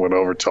 you know, I went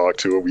over, talked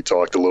to her. We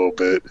talked a little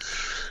bit.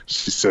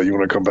 She said, you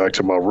want to come back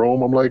to my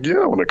room? I'm like, yeah,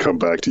 I want to come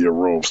back to your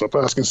room. Stop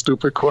asking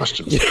stupid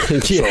questions.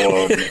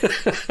 Yeah.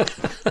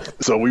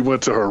 So we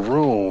went to her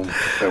room,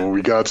 and when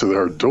we got to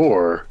her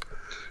door,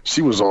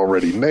 she was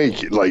already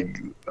naked. Like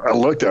I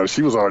looked at her,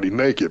 she was already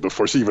naked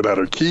before she even had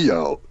her key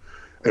out.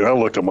 And I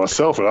looked at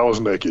myself and I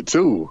was naked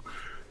too.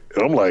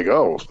 And I'm like,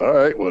 oh, all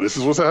right, well, this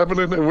is what's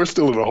happening. And we're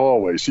still in the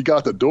hallway. She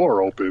got the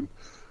door open,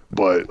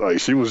 but like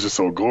she was just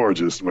so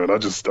gorgeous, man. I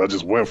just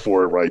went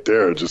for it right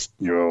there. Just,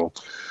 you know,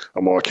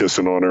 I'm all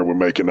kissing on her. We're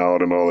making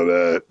out and all of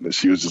that. And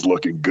she was just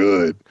looking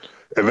good.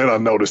 And then I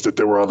noticed that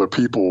there were other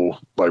people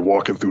like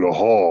walking through the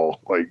hall.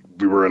 Like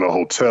we were in a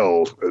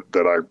hotel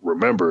that I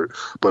remembered.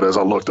 But as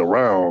I looked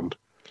around,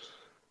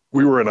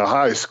 we were in a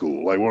high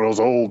school, like one of those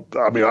old,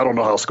 I mean, I don't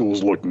know how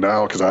schools look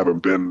now because I haven't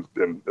been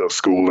in a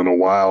school in a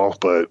while,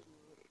 but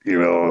You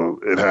know,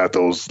 it had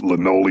those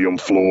linoleum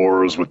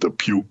floors with the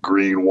puke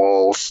green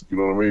walls. You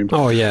know what I mean?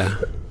 Oh, yeah.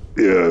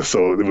 Yeah,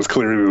 so it was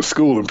clearly the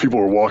school, and people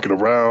were walking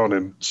around,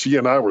 and she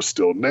and I were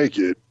still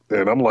naked,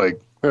 and I'm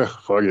like,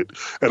 fuck it.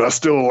 And I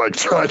still like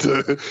tried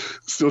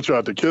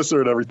to kiss her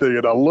and everything,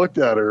 and I looked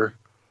at her,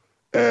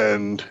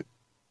 and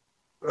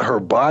her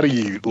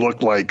body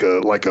looked like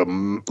a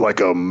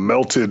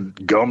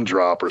melted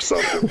gumdrop or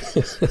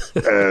something,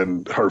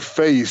 and her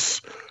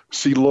face,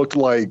 she looked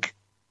like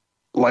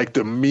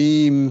the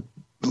mean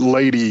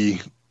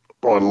lady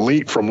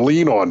from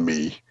Lean on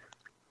Me,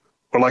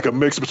 or like a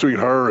mix between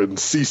her and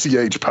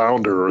CCH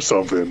Pounder or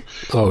something.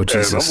 Oh,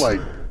 Jesus.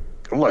 And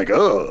I'm like, you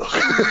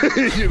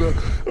know,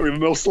 I mean,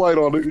 no slight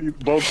on it.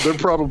 Both, they're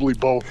probably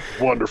both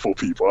wonderful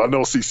people. I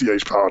know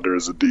CCH Pounder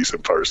is a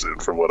decent person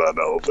from what I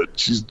know, but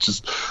she's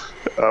just,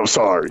 I'm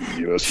sorry,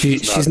 you know,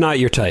 she's not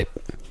your type.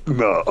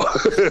 No.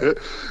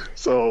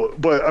 So,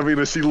 but I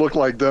mean, she looked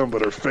like them,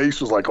 but her face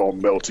was like all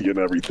melty and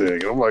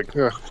everything. I'm like,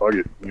 fuck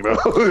it, you know.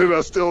 And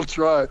I still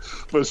try,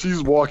 but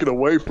she's walking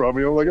away from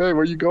me. I'm like, hey,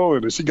 where you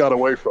going? And she got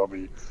away from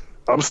me.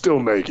 I'm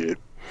still naked,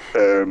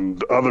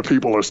 and other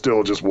people are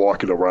still just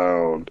walking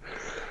around.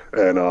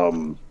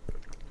 And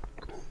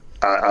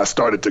I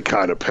started to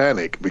kind of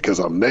panic because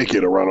I'm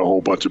naked around a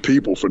whole bunch of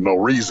people for no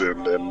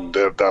reason, and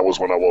that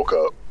was when I woke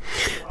up.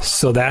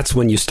 So that's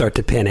when you start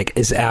to panic,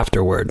 is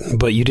afterward,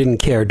 but you didn't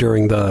care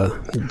during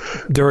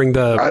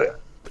the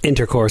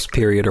intercourse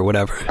period or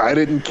whatever. I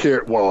didn't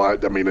care. Well, I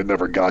mean, it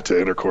never got to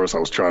intercourse. I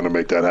was trying to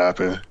make that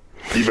happen.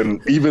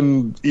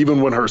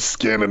 Even when her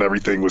skin and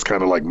everything was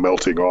kind of like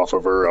melting off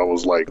of her, I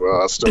was like,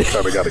 well, I still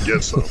kind of got to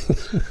get some.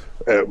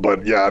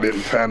 But yeah, I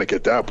didn't panic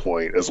at that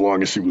point as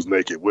long as she was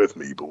naked with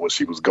me. But when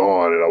she was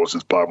gone and I was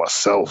just by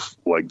myself,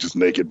 like just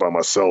naked by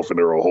myself, and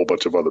there were a whole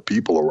bunch of other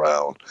people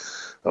around,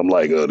 I'm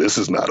like, this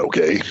is not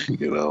okay,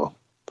 you know.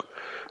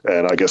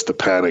 And I guess the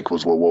panic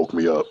was what woke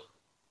me up.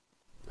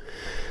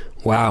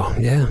 Wow,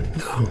 yeah.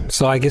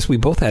 So I guess we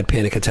both had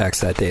panic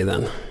attacks that day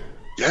then.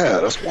 Yeah,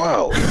 that's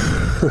wild.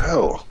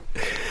 Hell.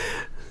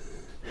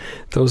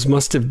 Those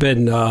must have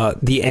been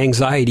the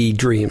anxiety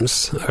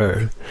dreams.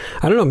 Or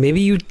I don't know,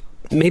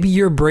 maybe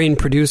your brain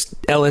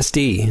produced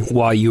LSD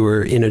while you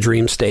were in a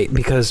dream state,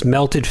 because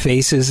melted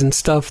faces and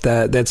stuff,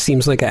 that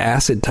seems like an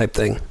acid type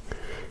thing.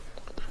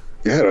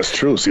 Yeah, that's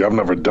true. See, I've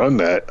never done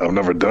that. I've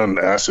never done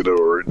acid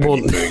or anything.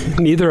 Well,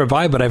 neither have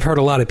I, but I've heard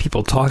a lot of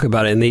people talk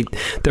about it, and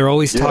they're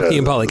always talking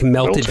about like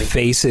melted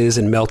faces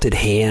and melted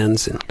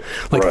hands and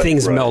like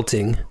things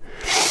melting.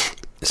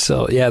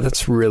 So, yeah,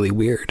 that's really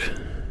weird.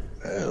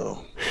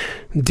 Hell.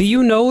 Do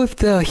you know if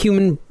the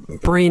human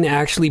brain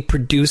actually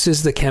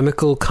produces the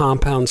chemical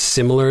compounds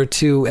similar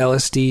to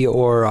LSD,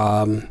 or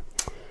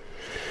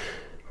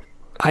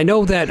I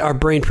know that our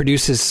brain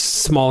produces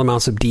small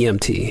amounts of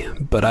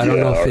DMT, but I don't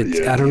know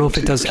if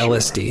it does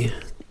LSD.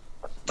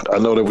 I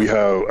know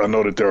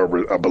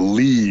that I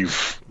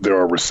believe there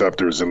are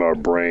receptors in our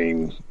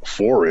brain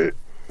for it,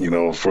 you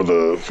know, for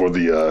the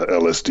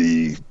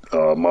LSD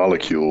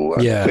molecule,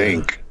 I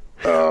think.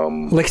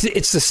 Like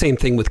it's the same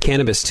thing with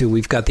cannabis too.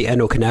 We've got the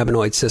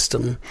endocannabinoid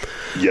system.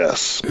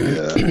 Yes.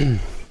 Yeah.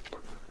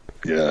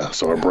 Yeah.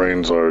 So our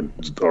brains are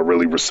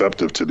really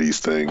receptive to these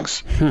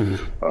things.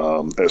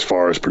 As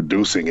far as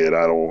producing it,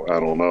 I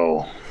don't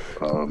know.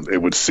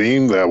 It would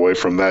seem that way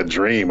from that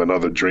dream and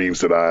other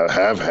dreams that I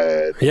have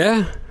had.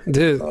 Yeah,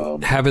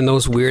 dude, having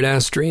those weird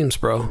ass dreams,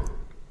 bro.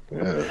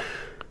 Yeah.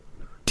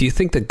 Do you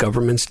think the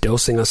government's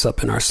dosing us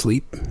up in our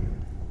sleep?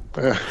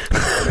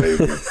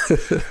 Maybe.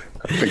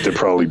 I think they're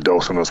probably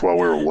dosing us while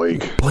we're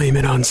awake. Blame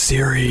it on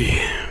Siri.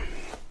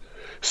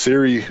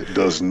 Siri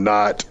does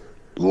not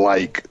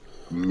like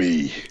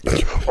me.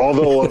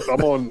 Although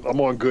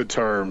I'm on good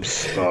terms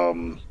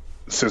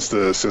since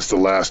the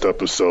last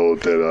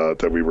episode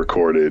that we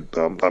recorded.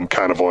 I'm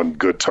kind of on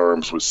good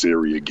terms with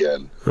Siri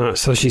again.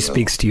 So she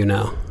speaks to you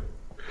now.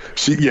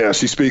 She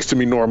speaks to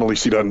me normally.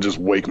 She doesn't just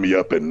wake me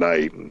up at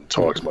night and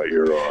talks my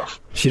ear off.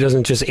 She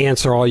doesn't just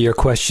answer all your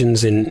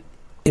questions in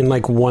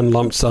like one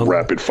lump sum.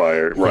 Rapid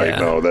fire. Right. Yeah.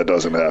 No, that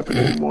doesn't happen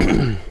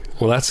anymore.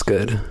 Well, that's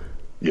good.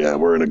 Yeah,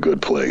 we're in a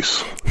good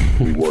place.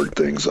 We work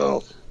things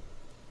out.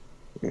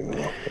 You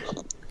know,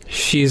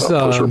 she's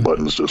push her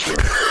buttons just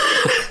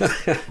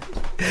right.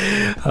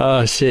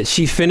 Oh shit.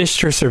 She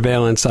finished her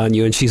surveillance on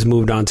you and she's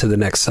moved on to the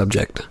next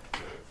subject.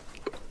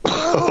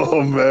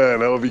 Oh man,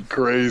 that would be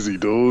crazy,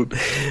 dude.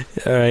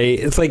 All right.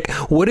 It's like,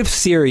 what if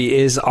Siri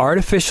is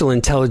artificial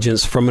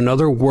intelligence from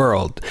another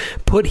world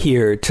put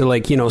here to,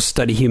 like, you know,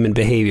 study human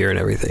behavior and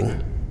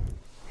everything?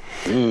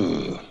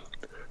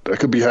 That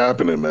could be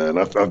happening, man.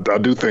 I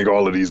do think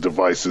all of these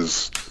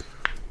devices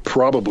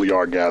probably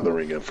are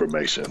gathering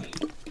information.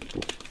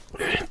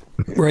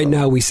 Right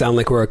now we sound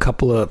like we're a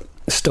couple of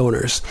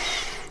stoners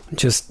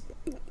just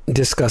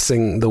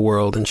discussing the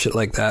world and shit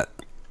like that.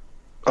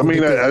 I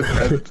mean,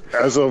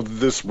 as of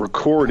this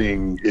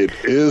recording, it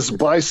is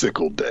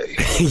Bicycle Day.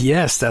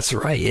 Yes, that's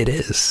right. It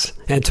is.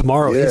 And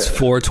tomorrow is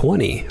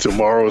 420.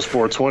 Tomorrow is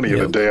 420,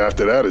 and the day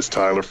after that is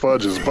Tyler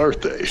Fudge's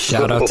birthday.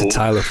 Shout out to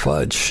Tyler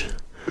Fudge.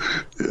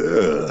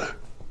 Yeah.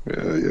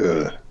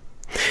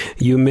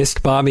 You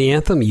missed Bobby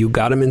Anthem. You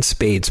got him in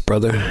spades,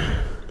 brother.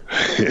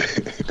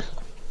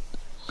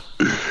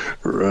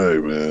 Right,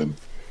 man.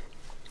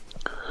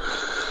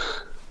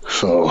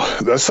 So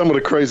that's some of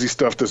the crazy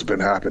stuff that's been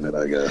happening,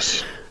 I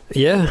guess.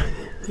 Yeah,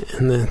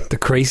 and the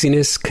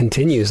craziness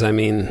continues. I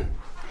mean,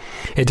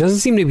 it doesn't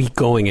seem to be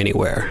going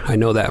anywhere. I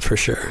know that for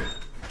sure.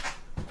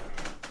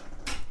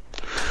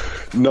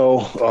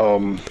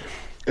 No,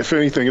 if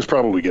anything, it's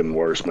probably getting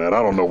worse, man.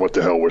 I don't know what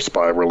the hell we're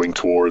spiraling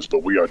towards,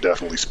 but we are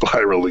definitely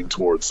spiraling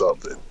towards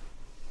something.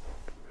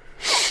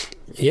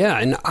 Yeah,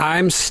 and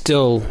I'm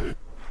still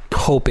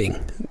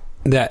hoping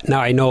that,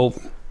 now I know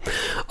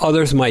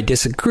others might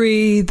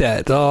disagree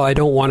that, oh, I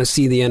don't want to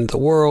see the end of the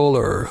world,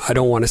 or I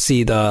don't want to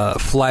see the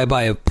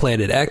flyby of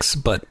Planet X,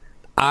 but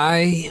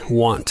I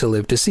want to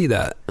live to see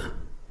that.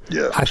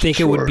 Yeah, I think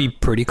it would be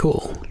pretty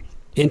cool.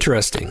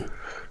 Interesting.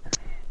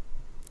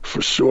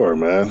 For sure,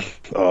 man.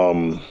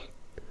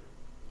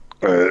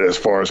 As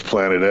far as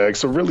Planet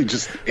X, or really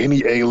just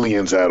any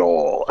aliens at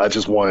all, I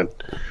just want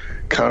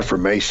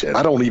confirmation.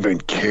 I don't even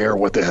care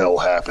what the hell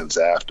happens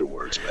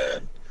afterwards,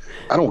 man.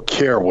 I don't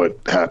care what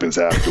happens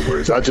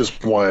afterwards. I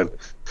just want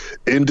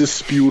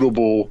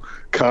indisputable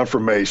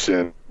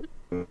confirmation.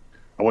 I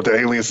want the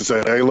aliens to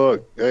say, hey,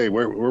 look, hey,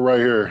 we're right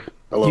here.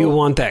 Hello. You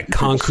want that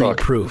concrete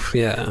proof,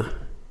 yeah.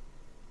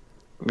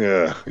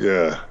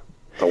 Yeah.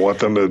 I want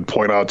them to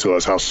point out to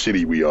us how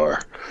shitty we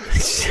are.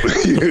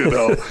 You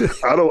know,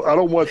 I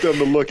don't want them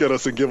to look at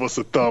us and give us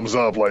a thumbs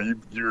up like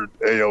you're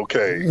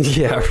A-okay.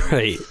 Yeah,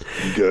 right.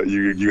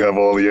 You have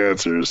all the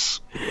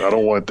answers. I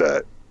don't want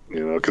that, you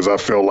know, because I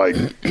feel like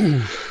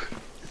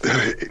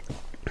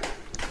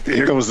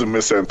here comes the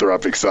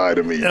misanthropic side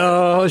of me.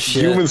 Oh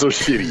shit! Humans are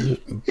shitty.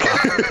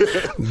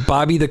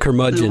 Bobby the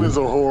curmudgeon. Humans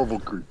are horrible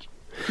creatures.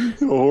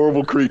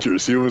 Horrible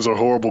creatures. Humans are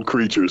horrible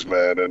creatures,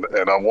 man,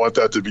 and I want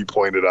that to be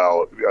pointed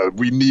out.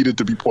 We need it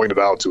to be pointed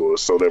out to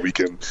us so that we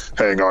can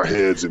hang our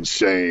heads in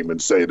shame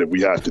and say that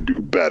we have to do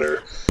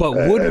better. But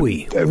would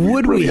we?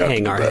 Would we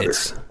hang our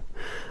heads?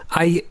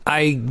 I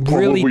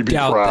really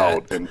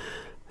doubt that.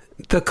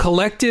 The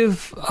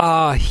collective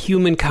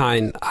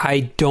humankind,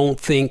 I don't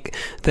think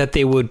that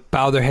they would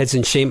bow their heads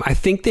in shame. I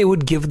think they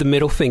would give the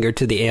middle finger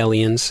to the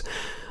aliens.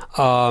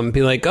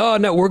 Be like, oh,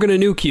 no, we're going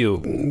to nuke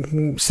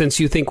you since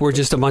you think we're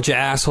just a bunch of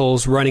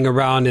assholes running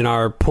around in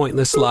our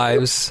pointless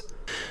lives.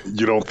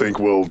 You don't think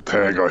we'll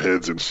hang our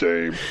heads in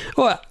shame?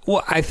 Well,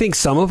 I think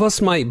some of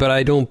us might, but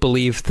I don't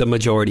believe the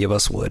majority of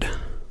us would.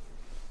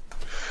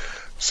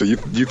 So you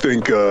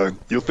think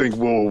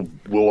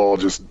we'll all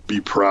just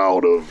be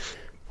proud of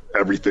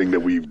everything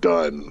that we've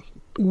done?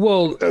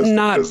 Well,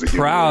 not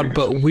proud,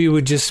 but we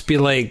would just be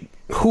like,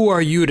 who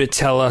are you to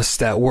tell us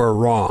that we're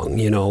wrong?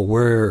 You know,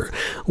 we're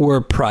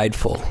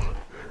prideful.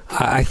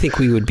 I think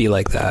we would be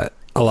like that.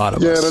 A lot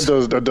of us. Yeah,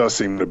 that does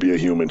seem to be a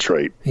human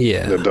trait.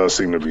 Yeah, that does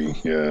seem to be.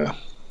 Yeah,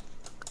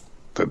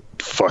 that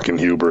fucking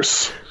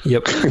hubris.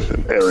 Yep,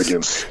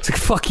 arrogance. It's like,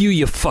 fuck you,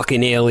 you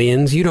fucking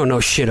aliens. You don't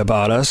know shit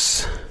about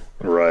us.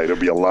 Right.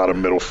 There'll be a lot of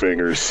middle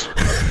fingers.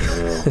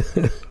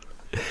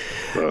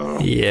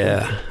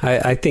 Yeah,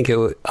 I think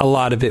a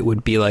lot of it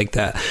would be like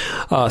that.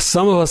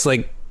 Some of us,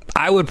 like,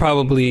 I would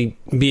probably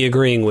be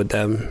agreeing with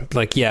them.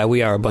 Like, yeah,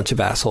 we are a bunch of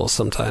assholes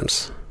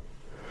sometimes.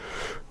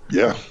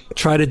 Yeah.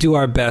 Try to do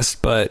our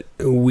best, but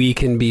we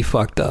can be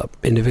fucked up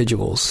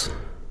individuals.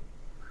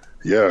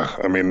 Yeah,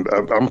 I mean,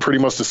 I'm pretty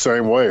much the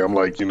same way. I'm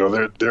like, you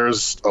know,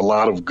 there's a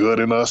lot of good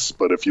in us,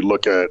 but if you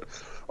look at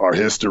our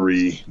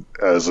history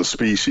as a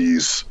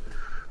species,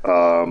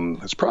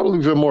 it's probably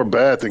been more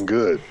bad than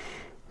good.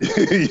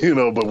 You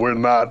know, but we're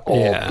not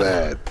all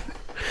bad.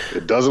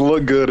 It doesn't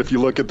look good if you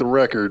look at the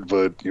record,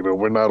 but, you know,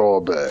 we're not all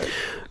bad.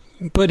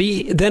 But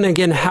then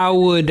again, how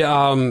would...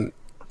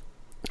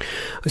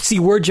 see,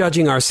 we're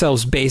judging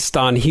ourselves based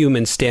on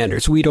human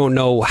standards. We don't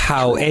know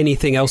how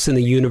anything else in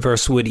the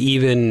universe would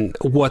even...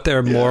 what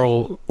their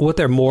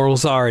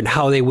morals are and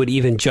how they would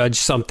even judge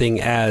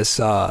something as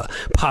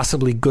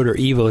possibly good or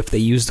evil if they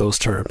use those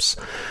terms.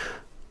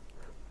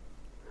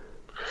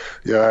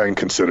 Yeah, I hadn't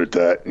considered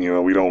that. You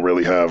know, we don't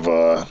really have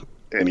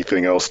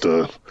anything else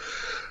to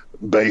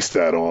base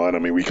that on. I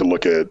mean, we can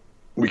look at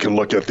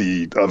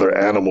the other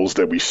animals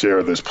that we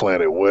share this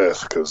planet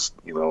with, because,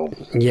 you know,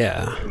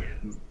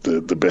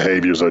 the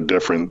behaviors are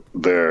different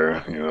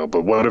there. You know,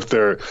 but what if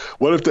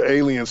the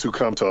aliens who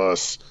come to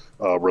us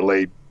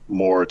relate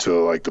more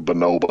to like the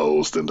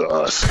bonobos than to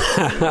us?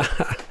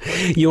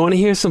 You want to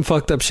hear some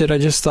fucked up shit I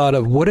just thought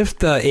of? What if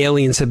the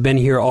aliens have been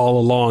here all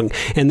along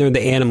and they're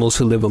the animals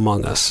who live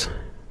among us?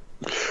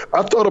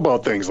 I've thought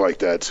about things like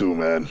that too,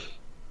 man.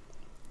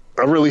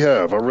 I really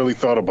have. I really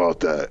thought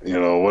about that. You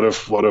know, what if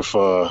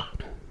fuck.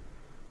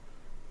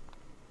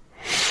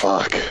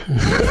 Fuck.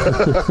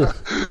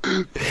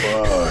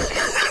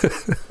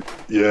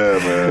 Yeah,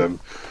 man.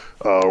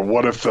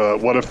 What if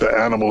the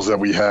animals that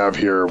we have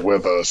here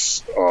with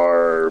us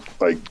are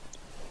like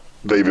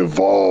they've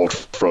evolved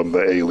from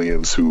the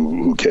aliens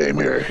who came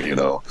here, you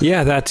know?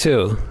 Yeah, that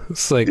too.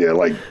 It's like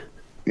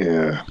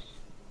yeah.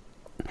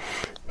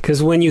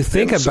 Because when you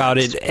think about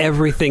it,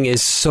 everything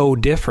is so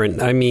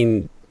different. I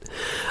mean,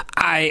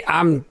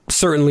 I'm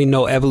certainly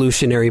no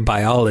evolutionary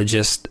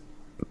biologist,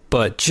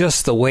 but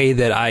just the way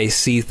that I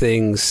see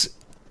things,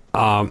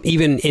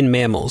 even in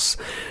mammals,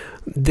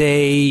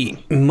 they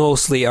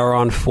mostly are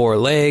on four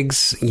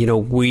legs. You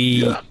know,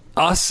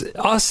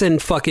 us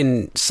and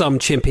fucking some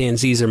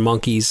chimpanzees or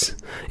monkeys,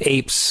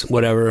 apes,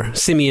 whatever,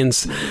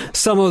 simians,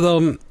 some of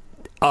them,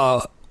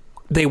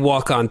 they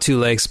walk on two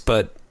legs,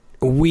 but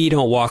we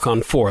don't walk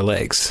on four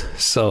legs.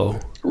 So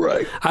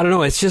Right. I don't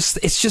know. It's just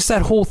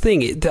that whole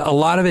thing. A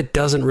lot of it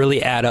doesn't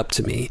really add up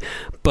to me,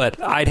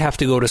 but I'd have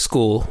to go to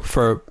school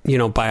for, you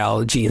know,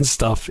 biology and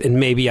stuff, and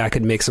maybe I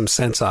could make some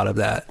sense out of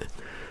that.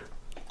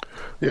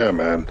 Yeah,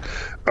 man.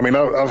 I mean,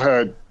 I've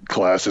had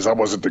classes. I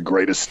wasn't the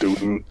greatest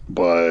student,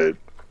 but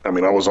I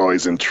mean, I was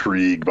always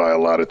intrigued by a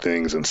lot of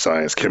things in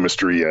science,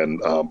 chemistry, and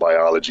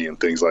biology and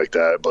things like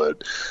that.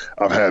 But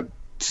I've had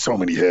so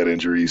many head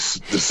injuries,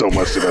 just so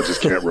much that I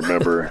just can't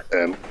remember.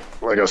 And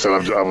like I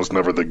said, I was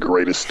never the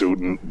greatest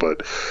student,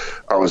 but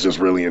I was just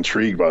really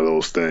intrigued by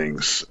those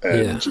things.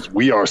 And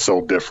we're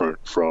so different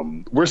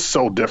from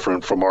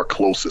our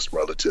closest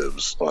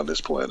relatives on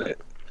this planet.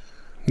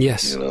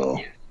 Yes. You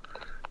know.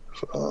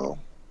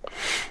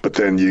 But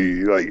then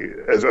you like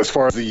as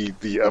far as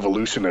the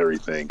evolutionary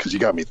thing, because you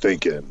got me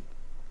thinking,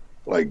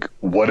 like,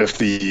 what if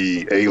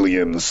the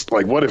aliens,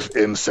 like, what if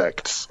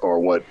insects are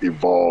what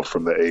evolved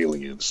from the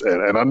aliens?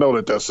 And I know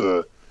that's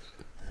kind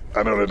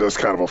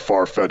of a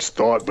far-fetched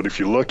thought, but if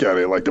you look at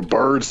it, like, the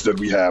birds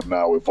that we have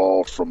now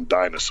evolved from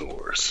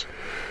dinosaurs.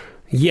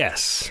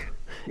 Yes.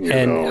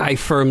 I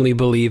firmly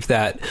believe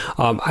that.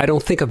 I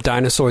don't think of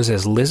dinosaurs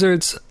as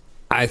lizards.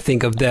 I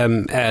think of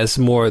them as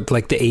more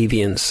like the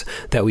avians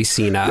that we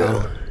see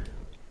now.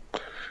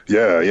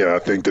 Yeah. I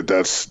think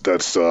that's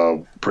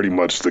pretty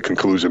much the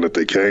conclusion that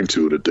they came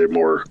to, that they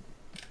were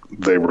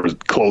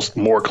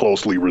more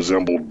closely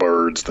resembled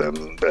birds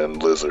than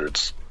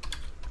lizards.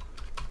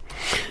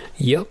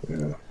 Yep.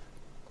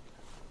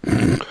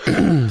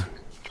 Yeah.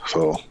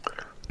 So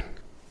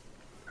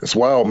it's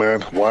wild,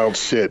 man. Wild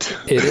shit.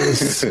 It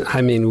is.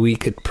 I mean, we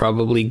could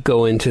probably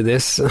go into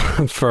this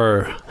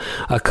for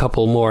a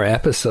couple more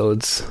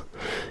episodes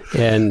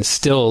and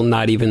still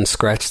not even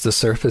scratch the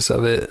surface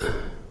of it.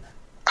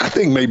 I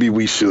think maybe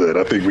we should.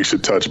 I think we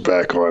should touch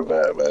back on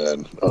that,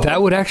 man.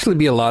 That would actually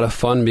be a lot of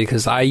fun,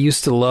 because I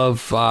used to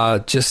love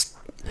just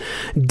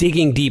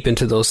digging deep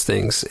into those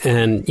things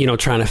and, you know,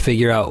 trying to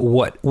figure out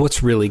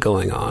what's really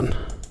going on.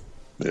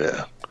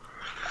 Yeah.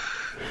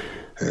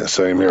 Yeah,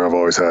 same here. I've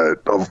always had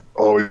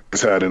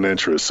an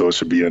interest, so it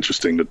should be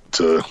interesting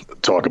to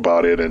talk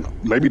about it, and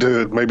maybe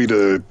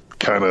to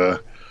kind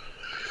of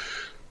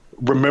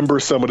remember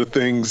some of the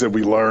things that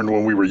we learned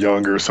when we were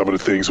younger, some of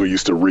the things we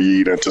used to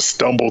read, and to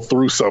stumble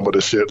through some of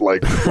the shit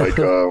like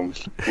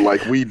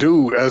we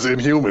do as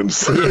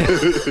Inhumans.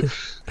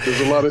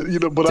 There's a lot of,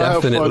 but definitely. I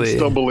have fun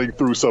stumbling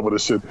through some of the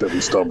shit that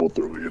we stumble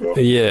through,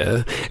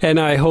 Yeah.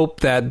 And I hope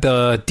that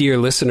the dear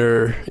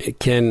listener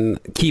can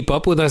keep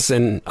up with us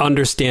and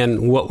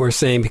understand what we're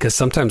saying, because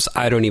sometimes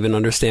I don't even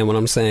understand what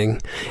I'm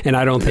saying. And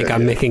I don't think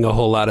I'm making a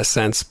whole lot of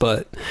sense.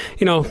 But,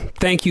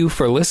 thank you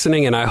for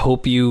listening. And I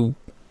hope you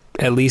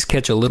at least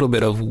catch a little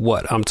bit of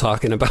what I'm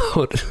talking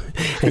about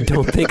and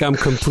don't think I'm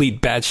complete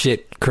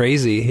batshit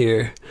crazy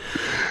here.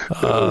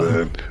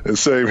 And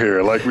same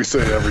here. Like we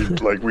say every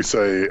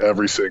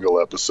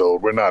single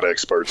episode, we're not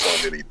experts on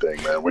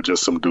anything, man. We're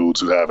just some dudes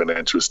who have an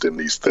interest in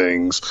these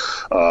things.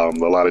 A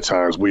lot of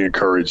times we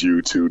encourage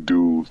you to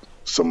do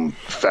some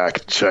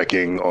fact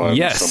checking on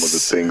some of the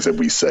things that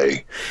we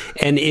say.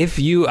 And if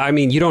you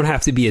don't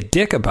have to be a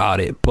dick about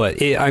it,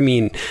 but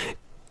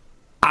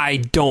I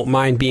don't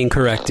mind being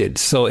corrected.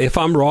 So if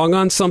I'm wrong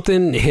on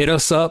something, hit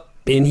us up,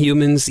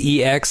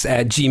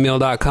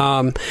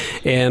 inhumansex@gmail.com,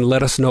 and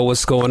let us know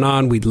what's going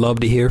on. We'd love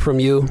to hear from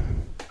you.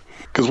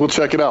 Because we'll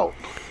check it out.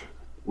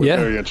 We're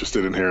very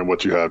interested in hearing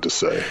what you have to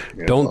say.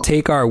 Don't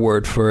take our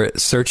word for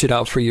it. Search it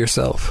out for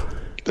yourself.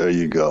 There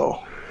you go.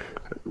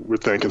 We're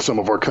thanking some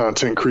of our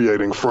content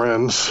creating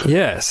friends.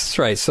 Yes, that's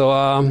right.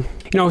 So,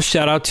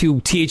 shout out to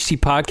THT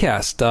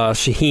Podcast,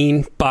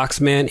 Shaheen,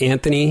 Boxman,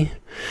 Anthony.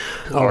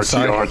 Our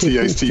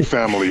THT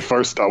family.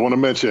 First, I want to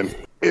mention,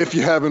 if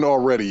you haven't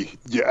already,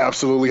 you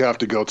absolutely have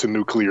to go to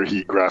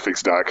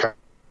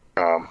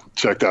nuclearheatgraphics.com.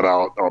 Check that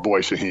out. Our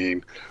boy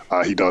Shaheen,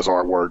 he does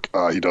artwork.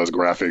 He does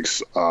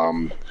graphics,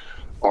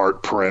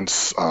 art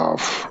prints,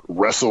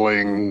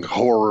 wrestling,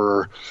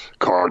 horror,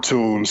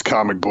 cartoons,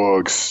 comic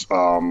books,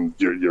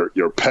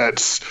 your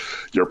pets,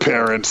 your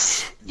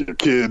parents, your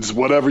kids,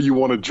 whatever you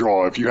want to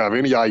draw. If you have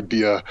any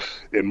idea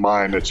in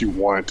mind that you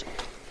want,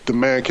 the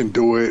man can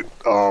do it.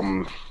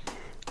 You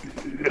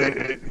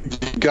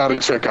got to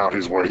check out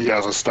his work. He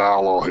has a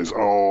style all his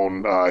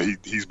own.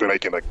 He's been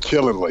making a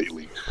killing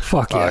lately.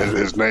 Fuck yeah.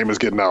 His name is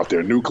getting out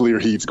there. Nuclear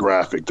Heat's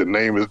Graphics. The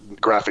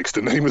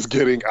name is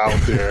getting out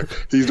there.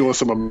 He's doing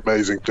some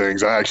amazing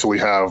things. I actually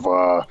have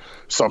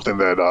something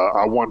that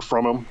I want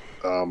from him.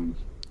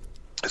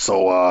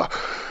 So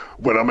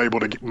when I'm able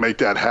to make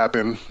that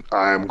happen,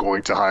 I am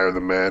going to hire the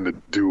man to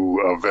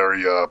do a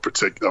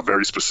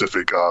very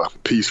specific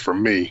piece for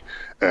me,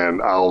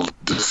 and I'll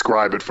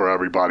describe it for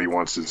everybody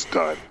once it's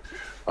done.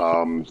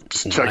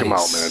 Just check him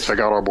out, man. Check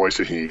out our boy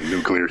Shaheen,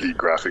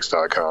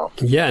 nuclearheatgraphics.com.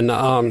 Yeah,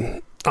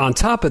 and on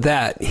top of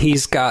that,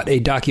 he's got a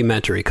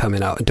documentary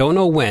coming out. Don't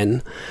know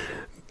when,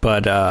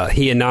 but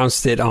he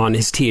announced it on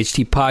his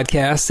THT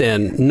podcast,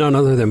 and none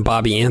other than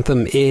Bobby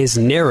Anthem is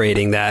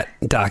narrating that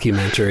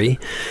documentary.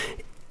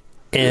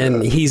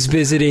 And he's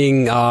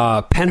visiting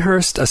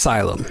Penhurst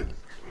Asylum.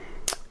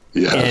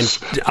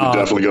 Yes, and, you're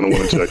definitely going to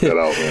want to check that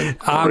out, man.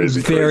 I'm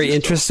very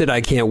interested.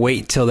 I can't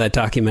wait till that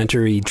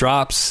documentary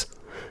drops.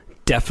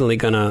 Definitely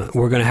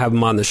we're gonna have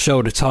him on the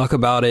show to talk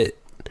about it,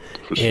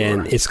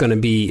 and it's gonna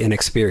be an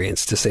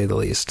experience, to say the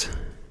least.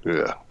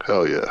 Yeah,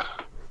 hell yeah.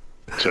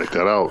 Check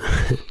that out.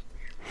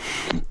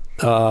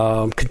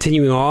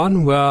 Continuing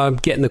on,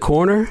 Get in the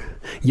Corner,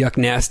 Yuck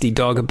Nasty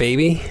Dog a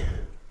Baby.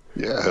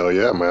 Yeah, hell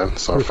yeah, man.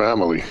 It's our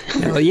family.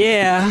 Hell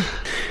yeah.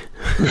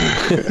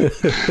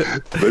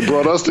 They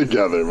brought us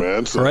together,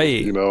 man. So,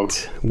 right. You know,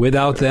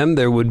 without them,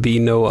 there would be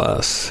no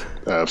us.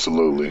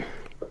 Absolutely.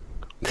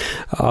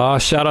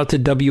 Shout out to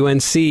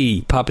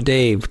WNC, Papa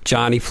Dave,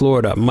 Johnny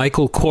Florida,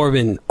 Michael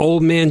Corbin,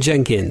 Old Man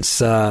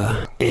Jenkins.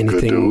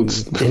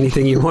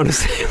 Anything you want to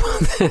say about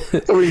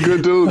that? I mean,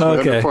 good dudes,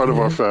 man. They're part of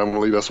our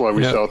family. That's why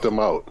we shout them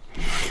out.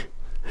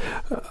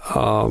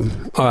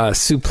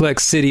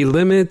 Suplex City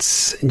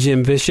Limits,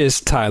 Jim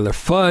Vicious, Tyler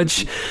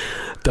Fudge,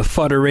 the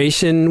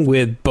Fudderation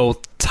with both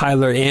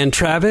Tyler and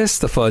Travis,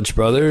 the Fudge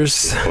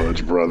Brothers.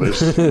 Fudge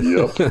Brothers,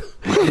 yep.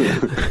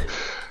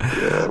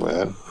 Yeah,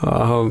 man.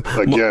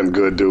 Again,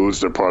 good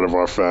dudes. They're part of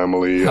our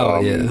family.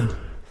 Yeah.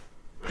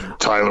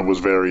 Tyler was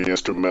very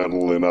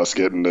instrumental in us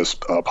getting this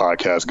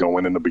podcast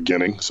going in the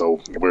beginning, so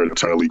we're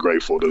eternally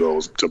grateful to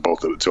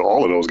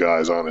all of those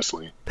guys.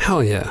 Honestly,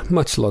 hell yeah,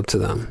 much love to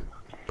them.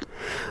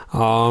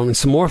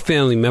 Some more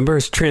family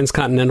members: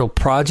 Transcontinental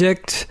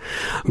Project,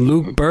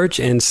 Luke Birch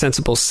and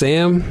Sensible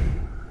Sam.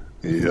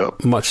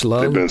 Yep, much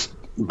love. They've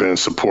been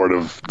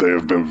supportive. They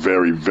have been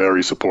very,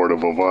 very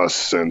supportive of us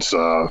since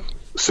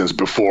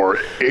before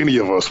any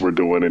of us were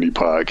doing any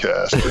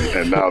podcast,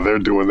 and now they're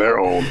doing their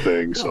own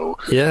thing. So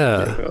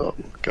yeah,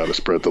 got to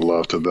spread the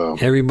love to them.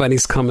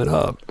 Everybody's coming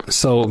up.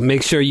 So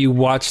make sure you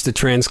watch the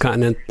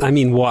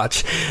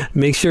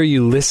Make sure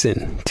you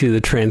listen to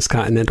the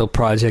Transcontinental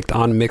Project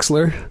on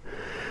Mixlr.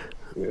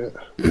 Yeah.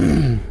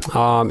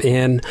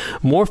 And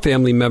more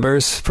family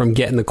members from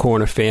Get in the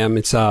Corner fam.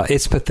 It's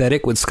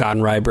Pathetic with Scott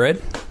and Rye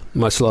Bread.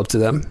 Much love to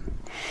them.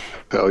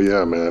 Hell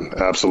yeah, man.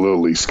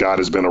 Absolutely. Scott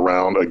has been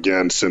around,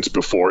 again, since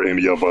before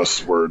any of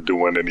us were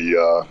doing any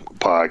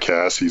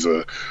podcasts. He's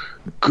a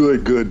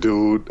good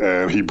dude,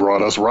 and he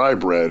brought us Rye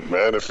Bread,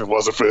 man. If it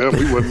wasn't for him,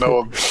 we wouldn't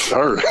know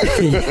her.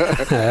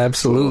 Yeah,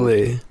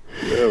 absolutely.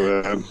 Yeah,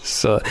 man.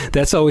 So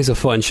that's always a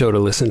fun show to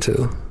listen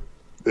to.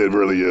 It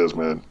really is,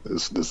 man.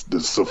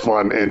 It's a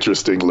fun,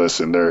 interesting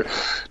listen. They're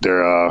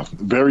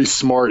very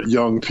smart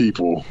young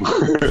people.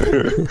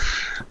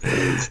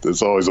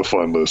 It's always a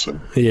fun listen.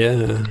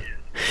 Yeah.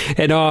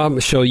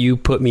 And show you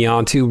put me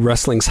onto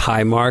Wrestling's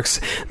High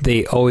Marks.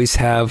 They always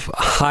have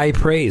high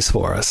praise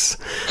for us.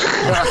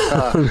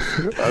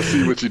 I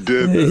see what you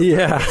did there.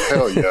 Yeah.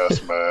 Hell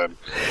yes, man.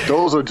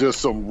 Those are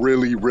just some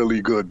really,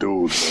 really good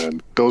dudes,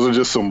 man. Those are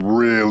just some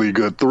really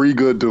good, 3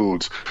 good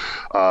dudes.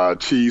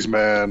 Cheese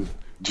Man,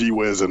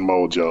 G-Wiz, and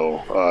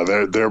Mojo.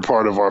 They're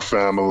part of our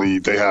family.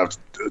 They have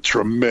a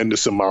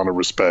tremendous amount of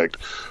respect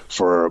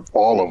for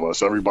all of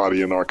us,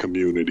 everybody in our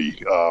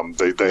community.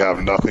 They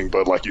have nothing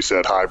but, like you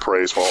said, high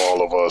praise for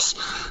all of us.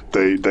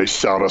 They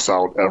shout us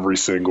out every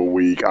single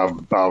week. I've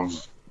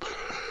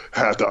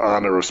had the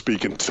honor of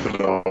speaking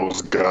to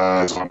those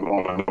guys on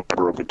a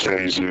number of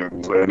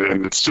occasions,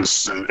 and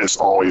it's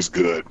always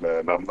good,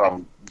 man.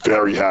 I'm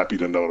very happy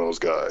to know those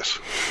guys.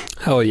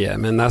 Oh yeah,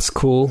 man, that's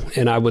cool.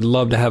 And I would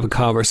love to have a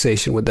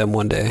conversation with them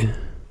one day.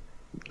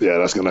 Yeah,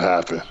 that's gonna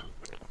happen.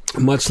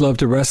 Much love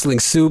to Wrestling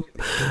Soup,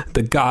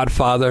 the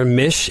Godfather,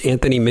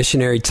 Anthony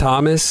Missionary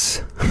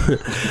Thomas.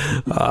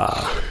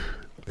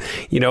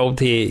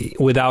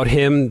 Without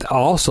him,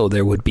 also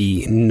there would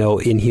be no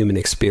Inhuman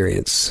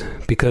Experience,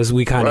 because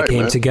we kind of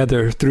came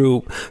together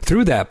through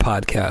that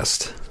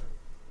podcast.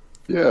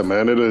 Yeah,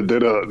 man, they're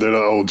the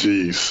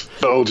OGs,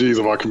 the OGs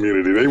of our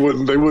community. They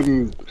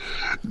wouldn't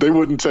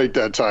take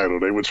that title.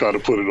 They would try to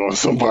put it on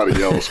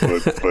somebody else,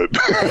 but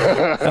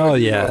oh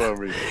yeah. You know what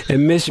I mean?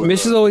 And Mish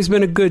has always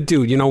been a good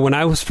dude. You know, when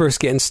I was first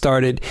getting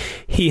started,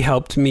 he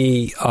helped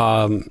me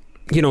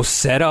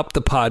set up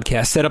the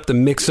podcast, set up the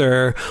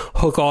mixer,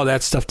 hook all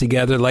that stuff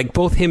together. Like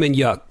both him and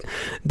Yuck,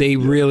 they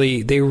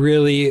really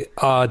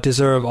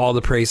deserve all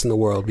the praise in the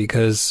world,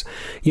 because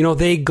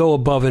they go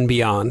above and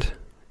beyond.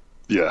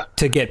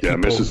 to get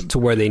people to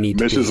where they need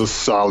Mitch to be. is a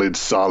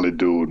solid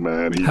dude,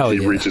 man. He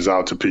reaches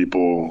out to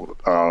people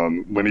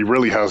when he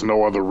really has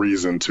no other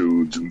reason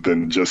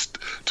than just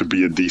to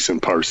be a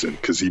decent person,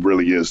 because he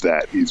really is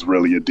that. He's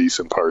really a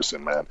decent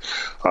person, man.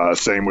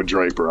 Same with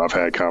Draper. I've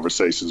had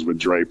conversations with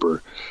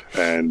Draper,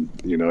 and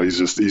he's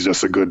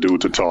just a good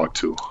dude to talk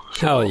to.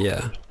 So, hell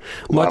yeah.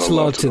 Much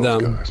love to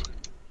them. Guys.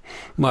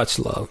 Much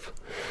love.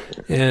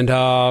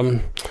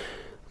 And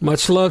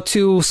much love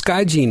to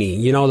Sky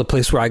Genie, the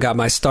place where I got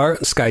my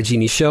start, Sky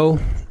Genie Show.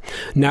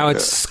 Now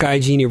it's Sky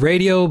Genie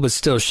Radio, but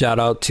still shout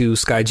out to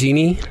Sky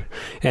Genie,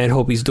 and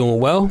hope he's doing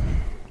well.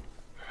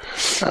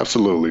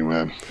 Absolutely,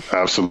 man.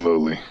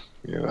 Absolutely.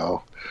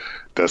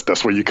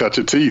 That's where you cut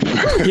your teeth.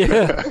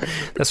 Yeah,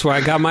 that's where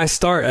I got my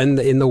start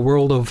in the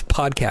world of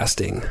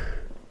podcasting.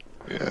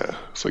 Yeah,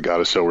 so got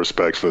to show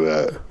respect for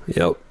that.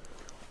 Yep.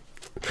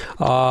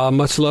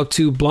 Much love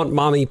to Blunt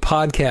Mommy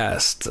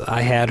Podcast.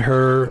 I had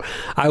her.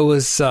 I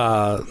was,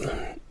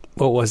 what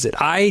was it?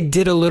 I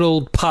did a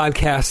little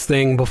podcast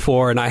thing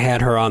before, and I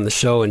had her on the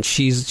show, and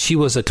she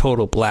was a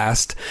total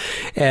blast,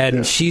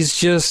 and she's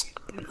just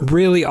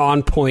really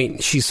on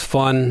point. She's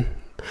fun.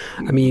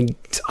 I mean,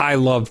 I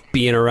love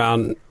being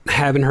around,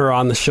 having her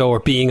on the show or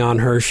being on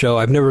her show.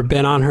 I've never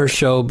been on her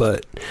show,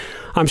 but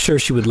I'm sure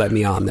she would let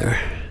me on there.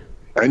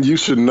 And you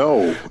should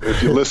know,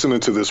 if you're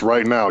listening to this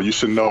right now, you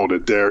should know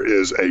that there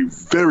is a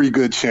very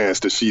good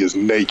chance that she is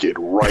naked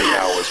right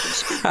now as we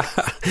speak.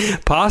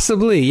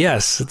 Possibly,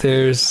 yes.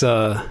 There's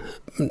about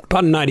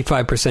a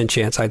 95%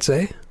 chance, I'd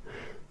say.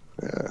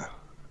 Yeah.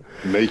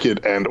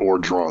 Naked and or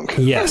drunk.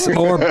 Yes,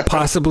 or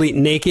possibly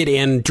naked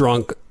and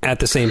drunk at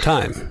the same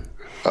time.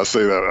 I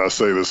say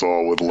this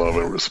all with love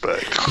and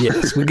respect.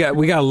 Yes, we got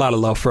a lot of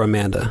love for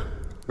Amanda.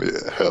 Yeah,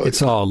 hell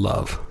it's all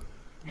love.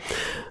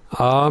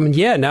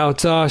 Now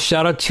it's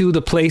shout out to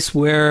the place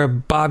where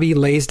Bobby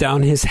lays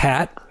down his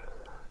hat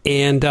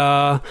and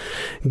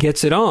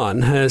gets it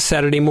on,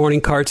 Saturday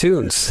morning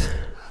cartoons.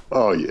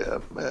 Oh yeah,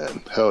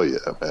 man. Hell yeah,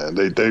 man.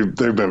 They've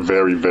been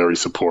very, very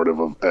supportive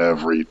of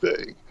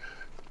everything,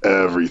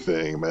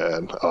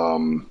 man.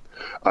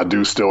 I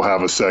do still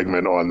have a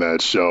segment on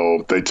that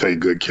show. They take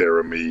good care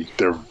of me.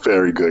 They're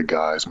very good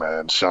guys,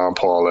 man. Sean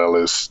Paul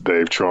Ellis,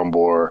 Dave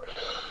Trumbore.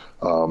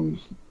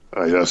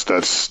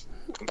 That's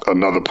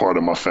another part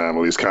of my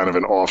family. It's kind of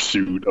an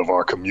offshoot of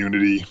our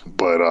community,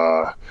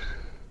 but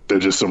they're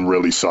just some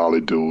really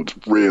solid dudes,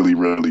 really,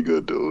 really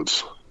good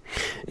dudes.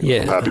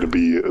 Yeah, I'm happy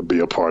to be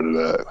a part of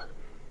that.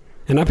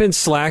 And I've been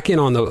slacking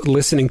on the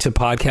listening to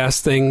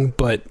podcast thing,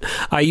 but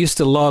I used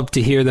to love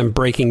to hear them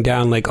breaking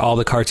down like all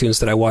the cartoons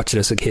that I watched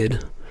as a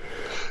kid.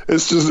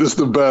 It's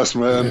the best,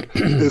 man.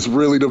 It's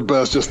really the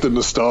best, just the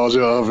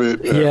nostalgia of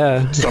it.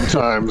 Yeah.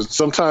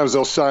 Sometimes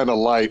they'll shine a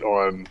light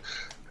on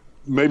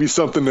maybe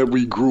something that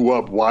we grew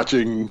up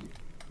watching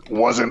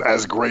wasn't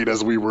as great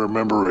as we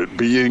remember it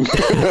being.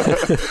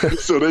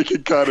 So they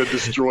can kind of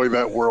destroy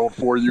that world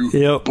for you.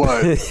 Yep.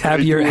 But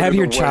have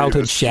your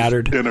childhood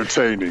shattered.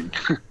 Entertaining.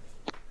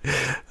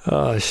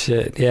 Oh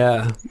shit,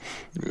 yeah.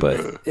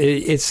 But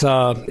it's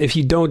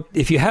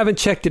if you haven't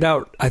checked it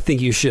out, I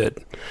think you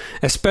should.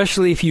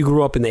 Especially if you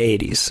grew up in the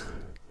 80s.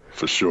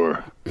 For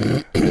sure.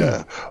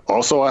 Yeah.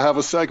 Also, I have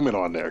a segment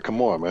on there.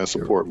 Come on, man.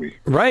 Support me.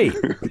 Right.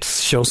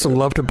 Show some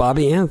love to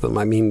Bobby Anthem.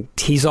 I mean,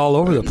 he's all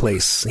over the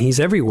place.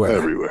 He's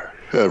everywhere.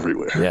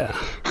 Everywhere. Yeah.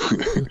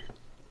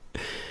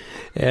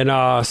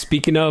 And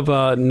speaking of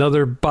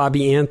another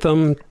Bobby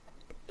Anthem,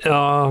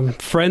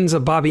 friends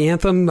of Bobby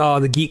Anthem,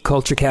 the Geek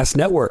Culture Cast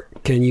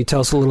Network. Can you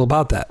tell us a little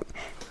about that?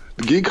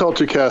 The Geek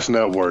Culture Cast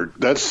Network.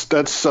 That's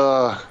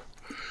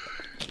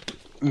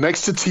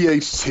next to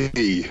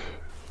THT.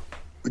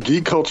 The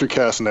Geek Culture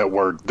Cast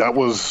Network, that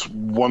was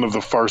one of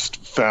the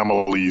first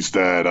families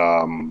that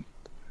I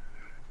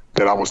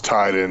was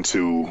tied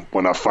into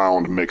when I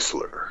found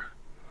Mixlr.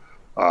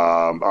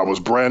 I was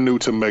brand new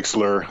to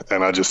Mixlr,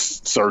 and I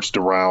just searched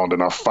around,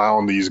 and I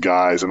found these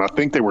guys, and I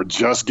think they were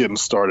just getting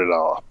started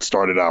out,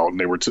 and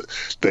they were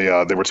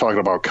talking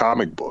about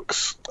comic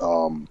books.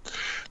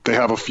 They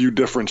have a few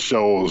different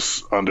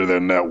shows under their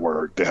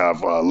network. They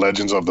have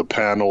Legends of the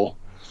Panel,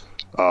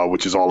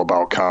 which is all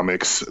about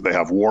comics. They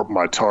have Warp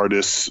My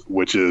TARDIS,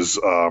 which is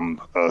a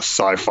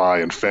sci-fi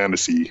and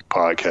fantasy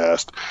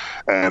podcast,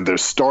 and they're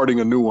starting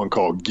a new one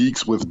called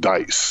Geeks with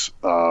Dice,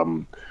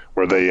 where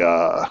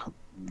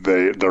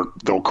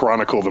they'll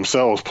chronicle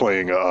themselves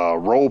playing a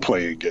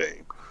role-playing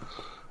game.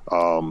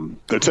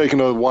 They're taking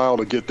a while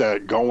to get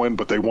that going,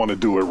 but they want to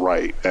do it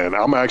right, and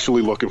I'm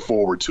actually looking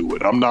forward to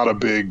it. I'm not a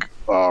big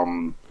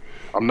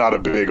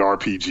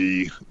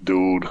RPG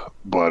dude,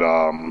 but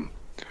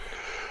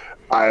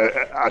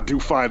I do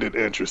find it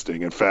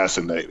interesting and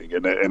fascinating,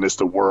 and it's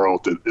a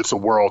world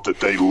that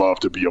they love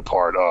to be a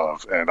part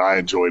of, and I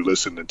enjoy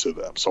listening to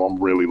them. So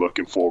I'm really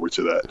looking forward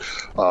to that.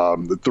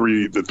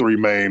 The three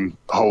main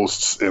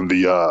hosts in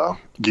the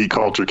Geek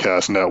Culture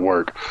Cast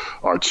Network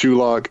are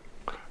Chulok,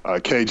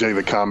 KJ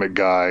the Comic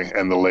Guy,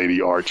 and the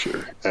Lady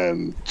Archer,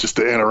 and just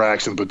the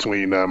interaction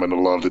between them and the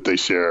love that they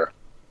share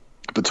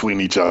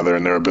between each other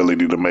and their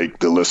ability to make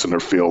the listener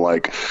feel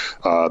like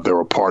they're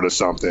a part of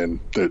something.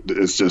 That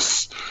it's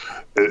just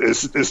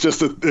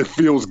it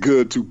feels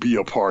good to be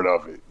a part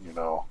of it, you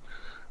know.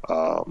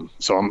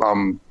 So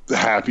I'm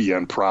happy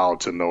and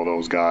proud to know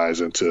those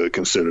guys and to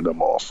consider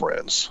them all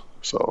friends.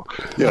 So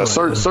yeah,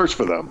 search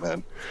for them,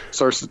 man.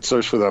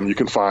 Search for them. You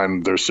can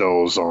find their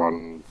shows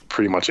on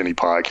pretty much any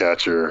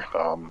podcatcher.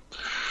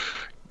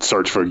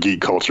 Search for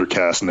Geek Culture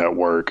Cast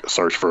Network.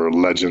 Search for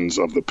Legends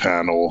of the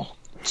Panel.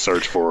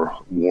 Search for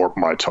Warp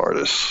My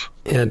TARDIS.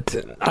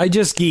 And I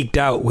just geeked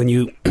out when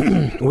you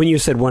when you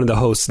said one of the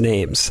hosts'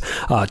 names,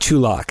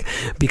 Chulak,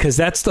 because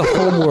that's the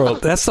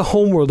homeworld. That's the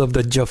homeworld of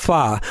the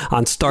Jaffa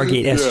on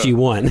Stargate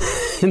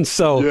SG-1, and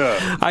so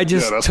I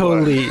just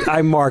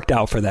I marked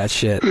out for that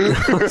shit.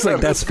 I was like,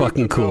 that's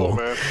fucking cool.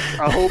 Man.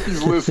 I hope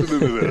he's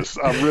listening to this.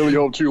 I really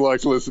hope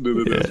Chulak's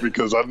listening to this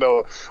because I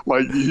know,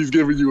 like, he's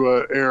giving you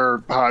an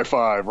air high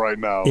five right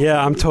now.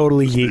 Yeah, I'm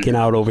totally geeking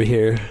out over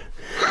here.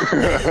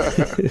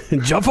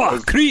 Jaffa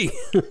Kree.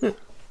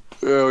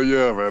 Hell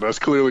yeah, man. That's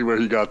clearly where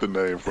he got the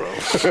name from.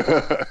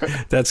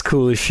 That's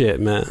cool as shit,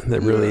 man.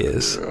 That really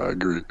is. Yeah, I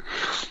agree.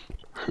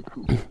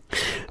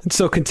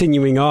 So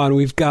continuing on,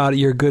 we've got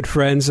your good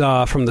friends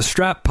from the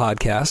Strap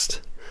podcast.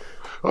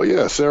 Oh,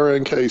 yeah. Sarah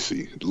and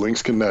Casey,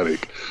 Links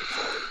Kinetic.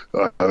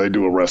 They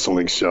do a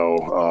wrestling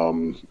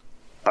show.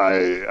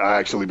 I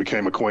actually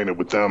became acquainted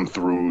with them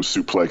through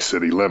Suplex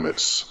City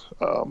Limits.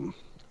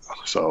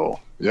 So,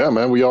 yeah,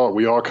 man, we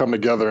all come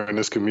together in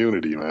this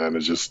community, man. We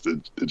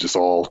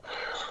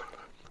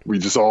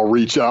just all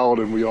reach out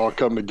and we all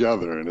come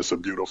together, and it's a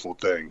beautiful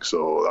thing.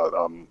 So,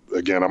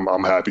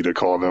 I'm happy to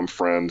call them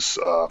friends.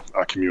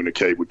 I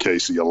communicate with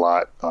Casey a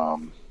lot.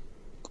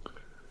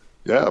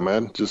 Yeah,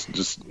 man,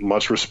 just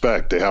much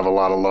respect. They have a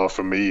lot of love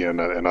for me, and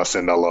I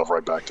send that love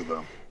right back to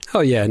them. Oh,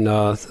 yeah, and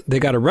they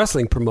got a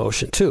wrestling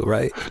promotion, too,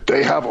 right?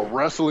 They have a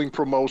wrestling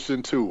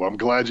promotion, too. I'm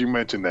glad you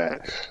mentioned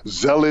that.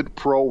 Zealot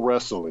Pro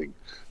Wrestling.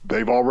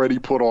 They've already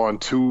put on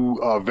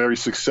 2 very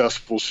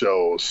successful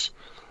shows.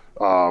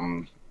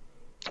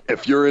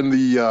 If you're in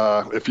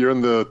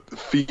the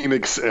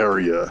Phoenix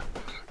area,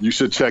 you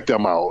should check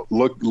them out.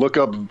 Look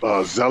up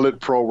Zealot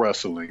Pro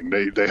Wrestling.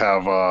 They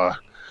have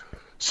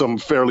some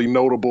fairly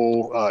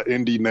notable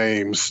indie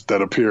names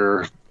that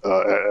appear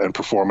and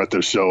perform at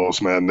their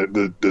shows. Man,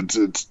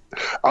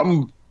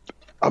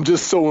 I'm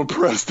just so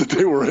impressed that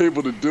they were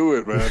able to do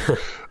it, man.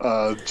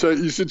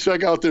 You should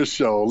check out their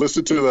show,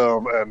 listen to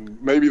them,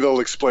 and maybe they'll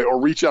explain, or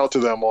reach out to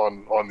them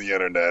on the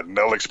internet, and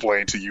they'll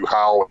explain to you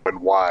how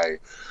and why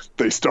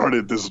they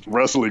started this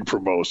wrestling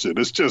promotion.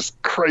 It's just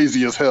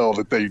crazy as hell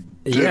that they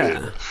did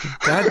it.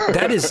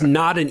 That is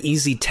not an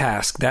easy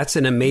task. That's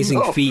an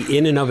amazing feat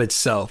in and of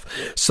itself.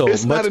 So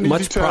it's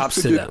much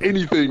props to them.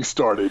 Anything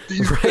started.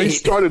 They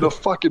started a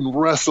fucking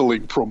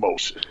wrestling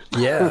promotion.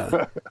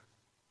 Yeah.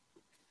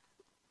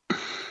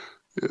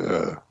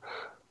 Yeah.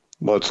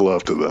 Much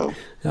love to them.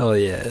 Hell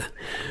yeah.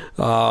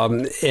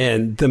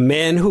 And the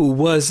man who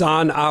was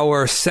on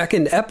our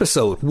second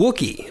episode,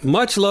 Wookie,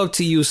 much love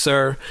to you,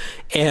 sir.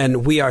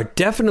 And we are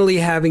definitely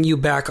having you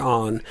back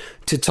on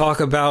to talk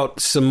about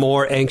some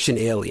more Ancient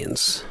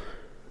Aliens.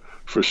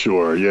 For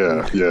sure.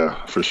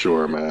 Yeah, for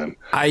sure, man.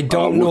 I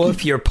don't know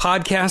if you're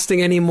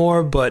podcasting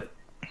anymore, but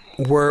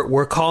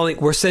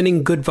we're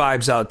sending good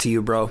vibes out to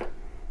you, bro.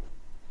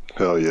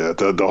 Hell yeah.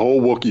 The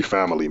whole Wookiee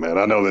family, man.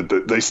 I know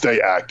that they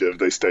stay active.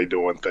 They stay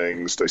doing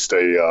things. They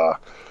stay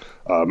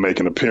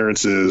making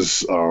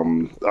appearances. I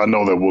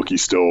know that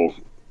Wookiee's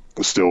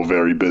still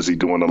very busy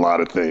doing a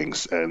lot of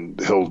things, and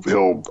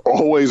he'll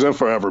always and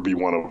forever be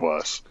one of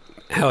us.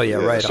 Hell yeah,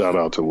 right. Shout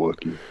out to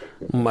Wookiee.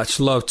 Much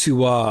love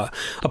to a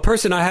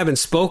person I haven't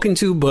spoken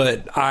to,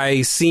 but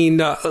I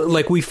seen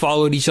we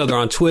followed each other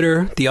on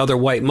Twitter, the other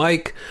White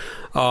Mike.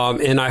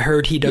 And I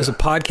heard he does a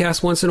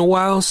podcast once in a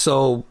while,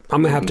 so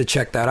I'm gonna have to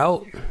check that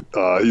out.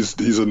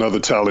 He's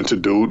another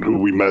talented dude who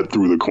we met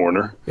through the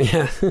corner.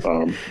 Yeah,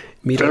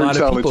 meet very a lot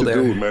of people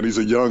there. Dude, man. He's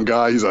a young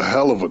guy. He's a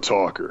hell of a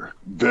talker.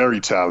 Very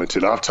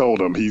talented. I've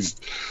told him he's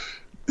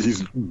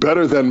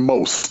better than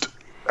most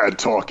at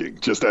talking.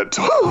 Just at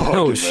talking.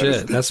 Oh man.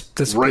 shit,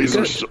 that's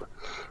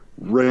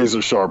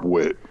razor sharp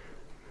wit.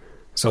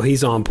 So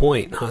he's on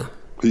point, huh?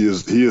 He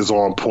is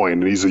on point,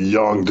 and he's a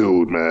young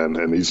dude, man,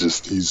 and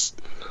he's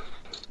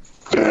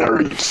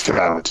very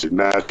talented,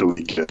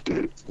 naturally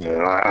gifted,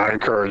 and I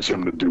encourage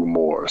him to do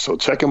more. So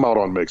check him out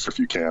on Mixer if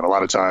you can. A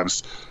lot of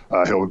times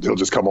he'll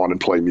just come on and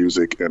play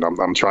music, and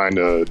I'm trying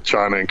to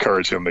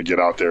encourage him to get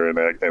out there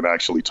and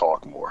actually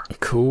talk more.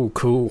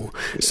 Cool.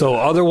 Yeah. So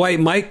other White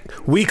Mike,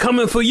 we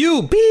coming for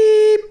you.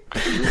 Beep.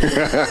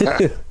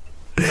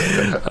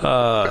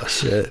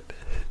 Shit.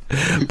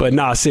 But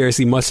nah,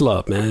 seriously, much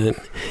love, man.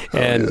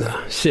 And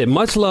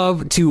much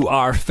love to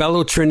our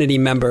fellow Trinity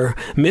member,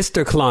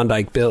 Mr.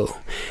 Klondike Bill.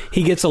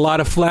 He gets a lot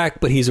of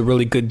flack, but he's a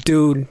really good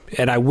dude.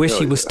 And I wish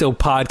he was still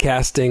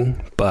podcasting,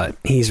 but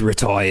he's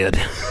retired.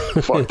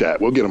 Fuck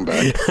that. We'll get him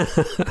back.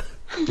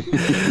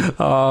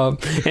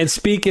 And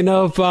speaking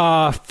of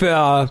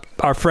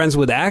our friends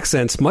with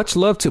accents, much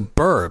love to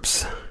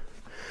Burbs.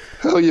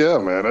 Hell yeah,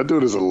 man. That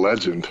dude is a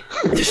legend.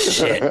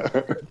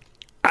 Shit.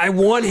 I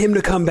want him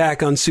to come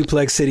back on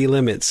Suplex City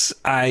Limits.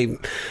 I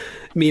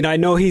mean, I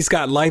know he's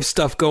got life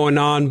stuff going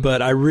on,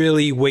 but I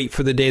really wait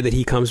for the day that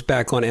he comes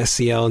back on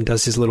SCL and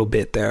does his little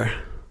bit there.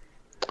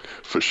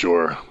 For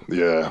sure.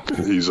 Yeah.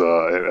 He's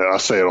I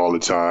say it all the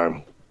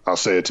time. I'll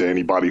say it to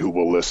anybody who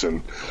will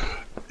listen.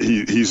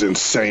 He's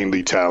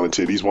insanely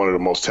talented. He's one of the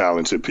most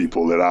talented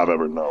people that I've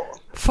ever known.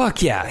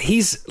 Fuck yeah.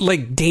 He's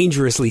like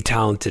dangerously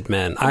talented,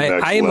 man.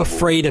 I am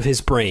afraid of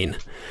his brain.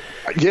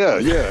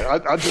 Yeah.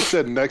 I just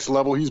said next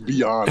level. He's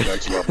beyond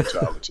next level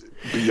talented.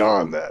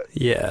 Beyond that.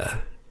 Yeah.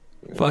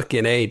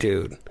 Fucking A,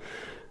 dude.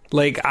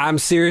 Like, I'm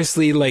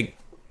seriously, like,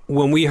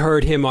 when we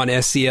heard him on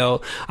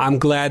SCL, I'm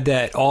glad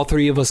that all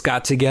three of us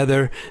got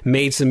together,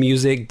 made some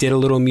music, did a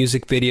little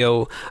music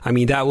video. I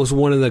mean, that was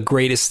one of the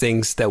greatest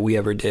things that we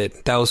ever did.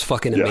 That was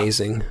fucking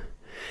amazing.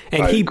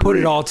 And he put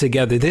it all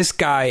together. This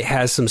guy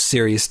has some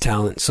serious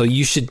talent. So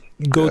you should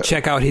go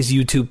check out his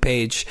YouTube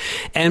page.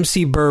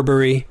 MC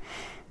Burberry.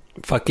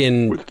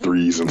 Fucking with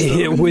threes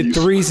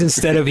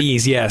instead of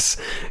E's, yes,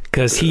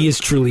 because he is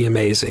truly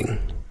amazing.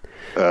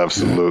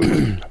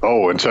 Absolutely.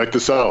 Oh, and check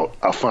this out.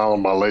 I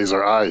found my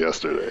laser eye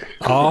yesterday.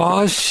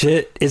 Oh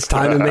shit! It's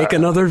time to make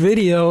another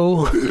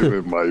video.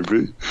 It might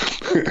be.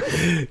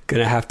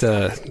 Gonna have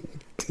to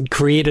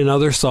create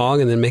another song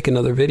and then make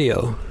another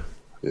video.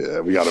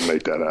 Yeah, we got to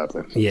make that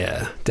happen.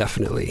 Yeah,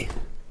 definitely.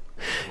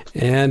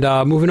 And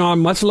moving on,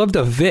 much love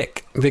to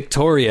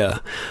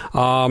Victoria.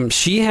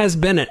 She has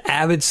been an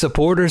avid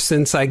supporter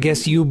since I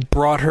guess you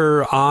brought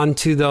her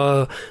onto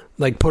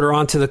put her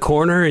onto the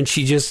corner, and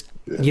she just,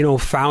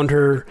 found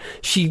her.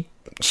 She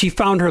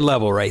found her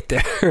level right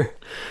there.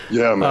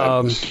 Yeah,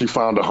 man. She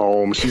found a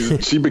home.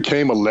 She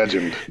became a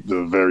legend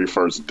the very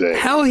first day.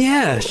 Hell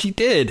yeah, she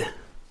did.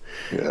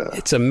 Yeah,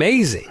 it's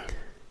amazing.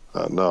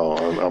 No,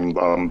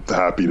 I'm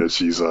happy that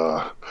she's.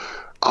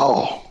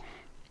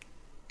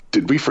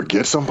 Did we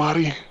forget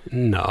somebody?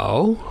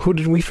 No. Who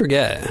did we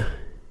forget?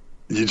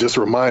 You just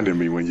reminded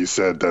me when you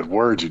said that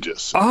word you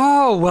just said.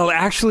 Oh, well,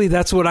 actually,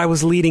 that's what I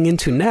was leading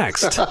into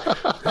next.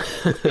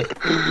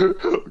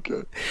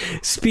 Okay.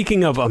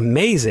 Speaking of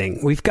amazing,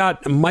 we've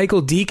got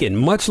Michael Deacon.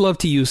 Much love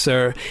to you,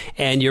 sir,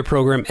 and your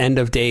program, End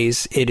of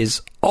Days. It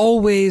is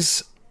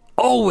always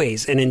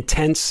an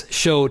intense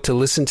show to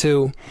listen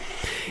to.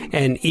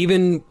 And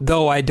even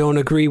though I don't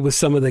agree with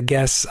some of the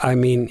guests, I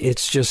mean,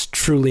 it's just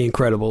truly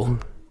incredible.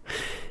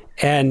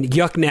 And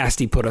Yuck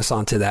Nasty put us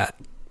onto that.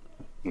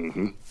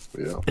 Mm-hmm.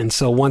 Yeah. And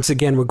so once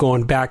again, we're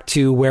going back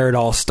to where it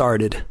all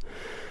started.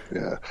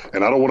 Yeah.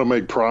 And I don't want to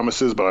make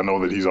promises, but I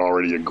know that he's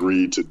already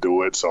agreed to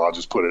do it. So I'll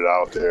just put it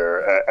out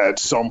there. At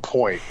some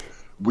point,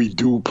 we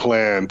do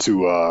plan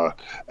to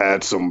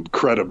add some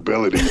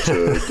credibility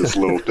to this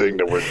little thing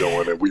that we're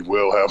doing. And we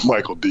will have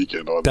Michael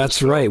Deacon on.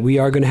 That's right. We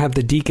are going to have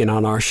the Deacon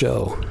on our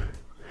show.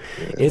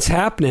 Yeah. It's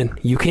happening.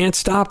 You can't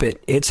stop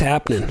it. It's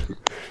happening.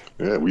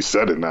 Yeah, we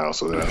said it now,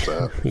 so that's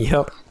that.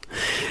 Yep.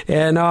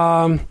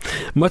 And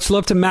much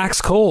love to Max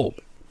Cole.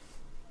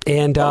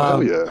 And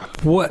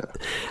what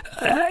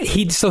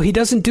he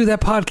doesn't do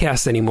that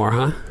podcast anymore,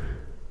 huh?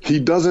 He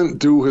doesn't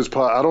do his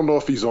I don't know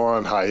if he's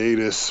on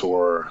hiatus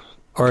or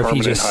if he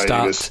just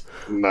hiatus. Stopped.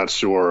 I'm not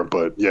sure,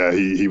 but yeah,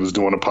 he was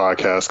doing a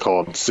podcast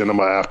called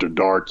Cinema After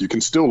Dark. You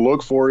can still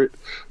look for it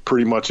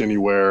pretty much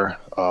anywhere.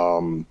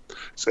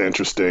 It's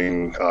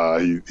interesting.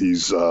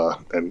 He's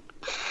an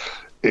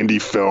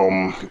indie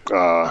film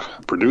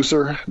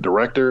producer,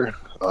 director,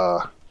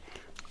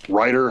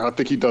 writer. I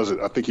think he does it.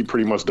 I think he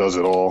pretty much does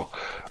it all.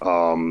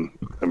 I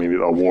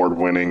mean,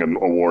 award-winning and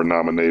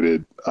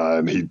award-nominated,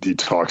 and he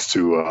talks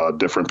to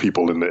different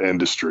people in the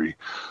industry.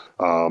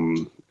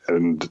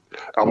 And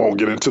I won't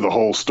get into the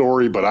whole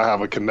story, but I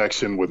have a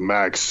connection with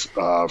Max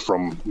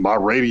from my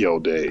radio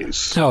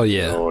days. Oh,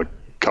 yeah. A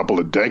couple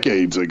of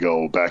decades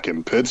ago back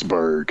in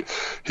Pittsburgh.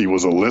 He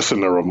was a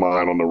listener of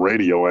mine on the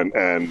radio,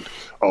 and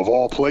of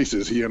all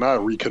places, he and I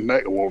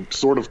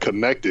sort of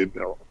connected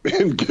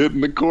in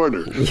Getting the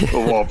Corner, of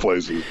all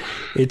places.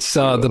 It's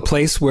the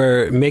place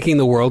where making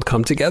the world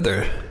come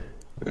together.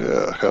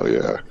 Yeah, hell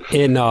yeah.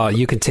 And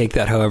you can take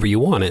that however you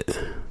want it.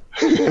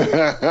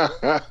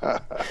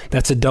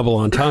 That's a double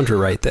entendre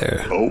right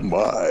there. Oh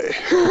my.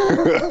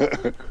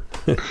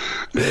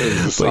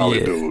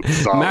 Solid dude.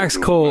 Max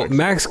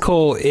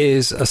Cole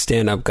is a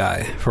stand-up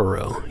guy for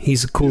real.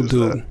 He's a cool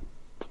dude.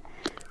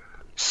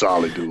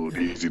 Solid dude,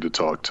 easy to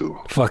talk to.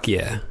 Fuck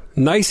yeah.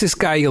 Nicest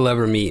guy you'll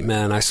ever meet,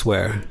 man, I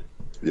swear.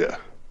 Yeah.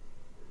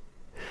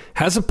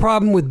 Has a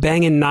problem with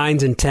banging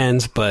 9s and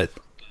 10s, but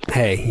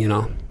hey, you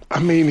know. I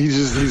mean,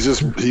 he's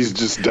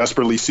just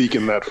desperately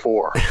seeking that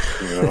 4,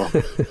 you know.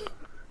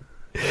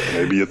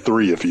 Maybe a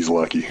 3 if he's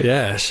lucky.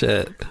 Yeah,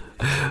 shit.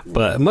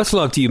 But much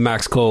love to you,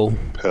 Max Cole.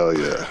 Hell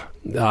yeah.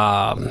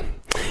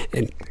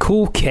 And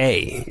Cool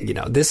K, you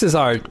know, this is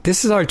our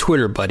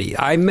Twitter buddy.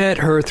 I met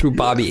her through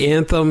Bobby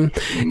Anthem,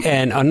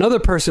 and another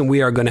person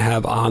we are going to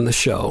have on the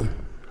show.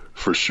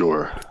 For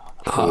sure.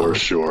 For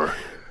sure.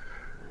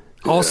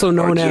 Also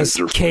known as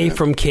K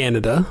from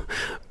Canada,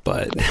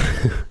 but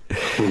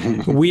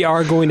we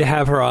are going to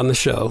have her on the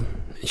show.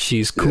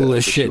 She's cool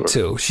as shit, sure.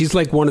 too. She's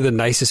like one of the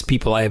nicest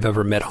people I have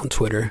ever met on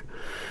Twitter.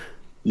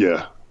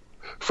 Yeah,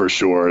 for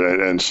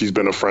sure. And she's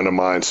been a friend of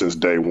mine since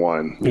day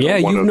one.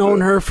 You've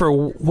known her for,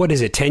 what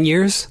is it, 10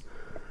 years?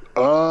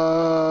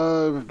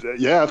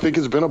 Yeah, I think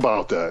it's been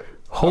about that.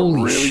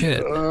 Holy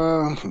shit.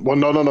 Well,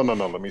 no.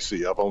 Let me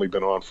see. I've only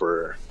been on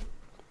for,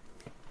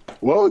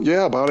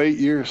 about 8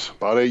 years.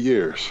 About 8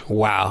 years.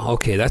 Wow.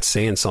 Okay, that's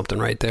saying something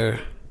right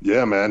there.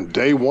 Yeah, man.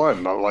 Day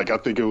one. I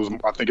think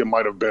it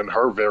might have been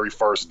her very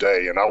first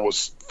day, and I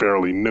was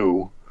fairly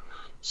new.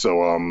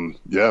 So,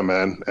 yeah,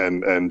 man.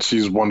 And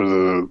she's one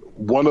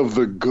of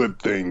the good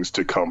things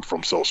to come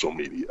from social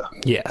media.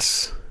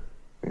 Yes.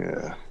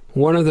 Yeah.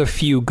 One of the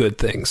few good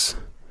things.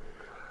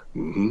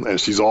 Mm-hmm. And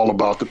she's all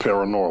about the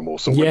paranormal.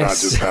 So we're not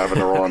just having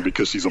her on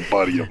because she's a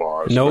buddy of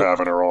ours. Nope. We're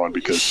having her on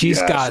because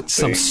she's got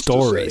some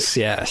stories.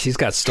 Yeah, she's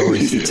got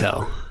stories to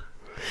tell.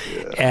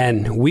 Yeah.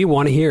 And we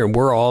want to hear them.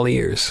 We're all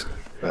ears.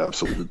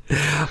 Absolutely.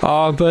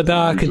 But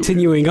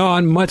continuing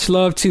on, much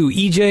love to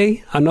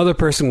EJ, another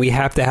person we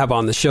have to have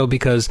on the show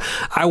because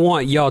I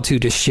want y'all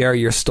to share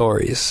your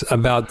stories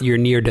about your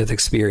near-death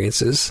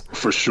experiences.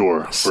 For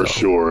sure.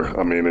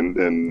 I mean,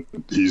 and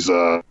he's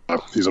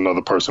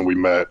another person we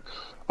met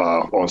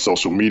on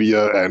social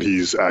media, and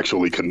he's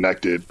actually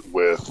connected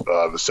with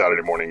the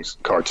Saturday Mornings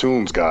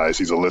Cartoons guys.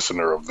 He's a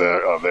listener of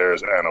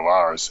theirs and of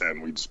ours,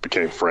 and we just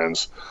became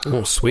friends.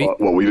 Oh, sweet.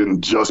 Well, we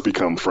didn't just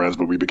become friends,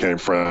 but we became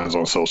friends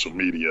on social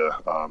media.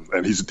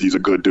 And he's a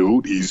good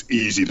dude. He's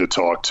easy to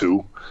talk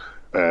to,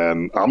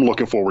 and I'm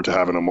looking forward to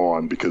having him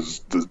on because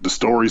the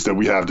stories that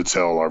we have to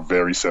tell are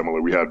very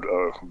similar. We had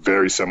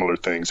very similar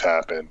things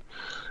happen,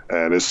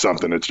 and it's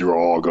something that you're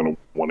all going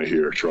to want to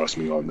hear. Trust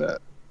me on that.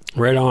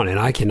 Right on, and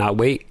I cannot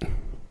wait.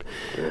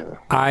 Yeah.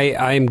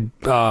 I'm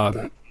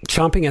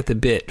chomping at the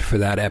bit for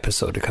that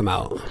episode to come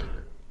out.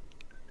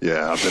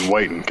 Yeah, I've been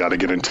waiting. Got to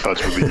get in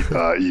touch with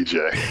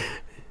EJ.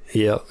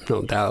 Yep,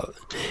 no doubt.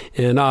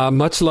 And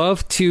much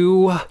love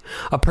to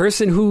a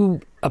person who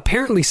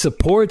apparently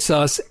supports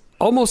us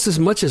almost as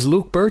much as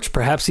Luke Birch,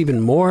 perhaps even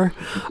more.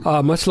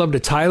 Much love to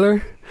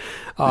Tyler.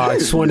 I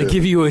just want to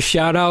give you a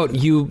shout out.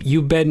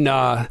 You've been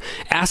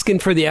asking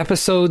for the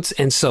episodes,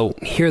 and so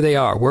here they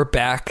are. We're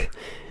back.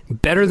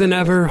 Better than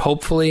ever,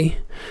 hopefully.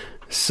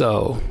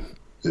 So,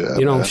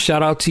 man.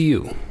 Shout out to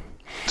you.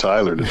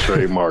 Tyler, the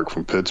trademark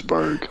from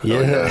Pittsburgh.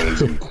 Yeah.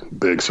 He's a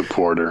big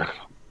supporter.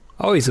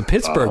 Oh, he's a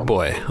Pittsburgh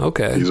boy.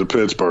 Okay. He's a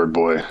Pittsburgh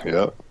boy,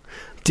 yep.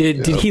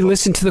 Did he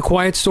listen to The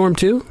Quiet Storm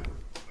too?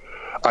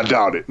 I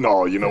doubt it.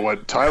 No, you know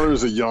what?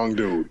 Tyler's a young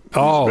dude. He's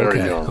very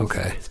young.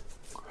 Okay.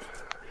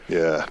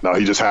 Yeah. No,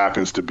 he just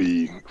happens to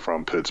be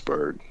from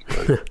Pittsburgh.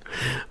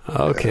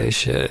 Okay,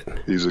 shit.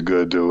 He's a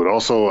good dude.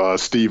 Also,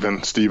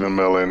 Stephen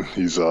Millen.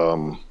 He's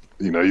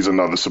he's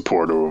another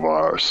supporter of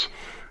ours.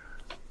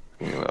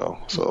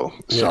 So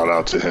shout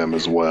out to him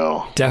as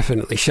well.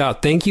 Definitely.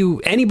 Thank you.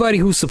 Anybody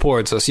who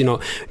supports us,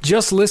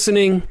 just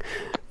listening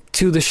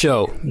to the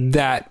show,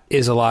 that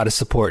is a lot of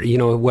support.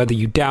 Whether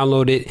you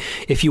download it,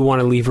 if you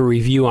want to leave a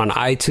review on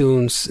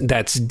iTunes,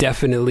 that's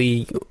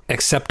definitely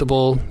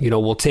acceptable.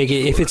 We'll take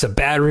it. If it's a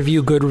bad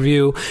review, good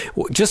review,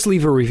 just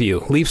leave a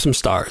review. Leave some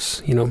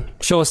stars.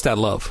 Show us that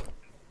love.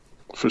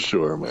 For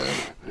sure, man.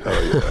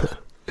 Hell yeah.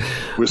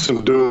 We're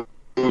some dudes.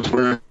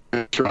 We're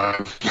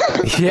drive.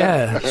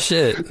 Yeah,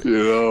 shit.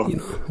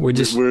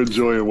 We're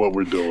enjoying what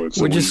we're doing.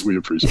 So we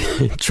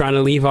appreciate it. Trying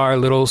to leave our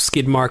little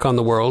skid mark on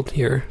the world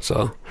here.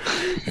 So,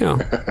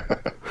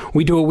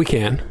 we do what we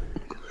can.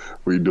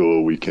 We do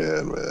what we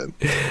can, man.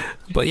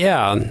 But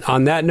yeah,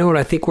 on that note,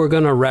 I think we're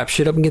gonna wrap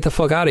shit up and get the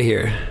fuck out of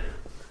here.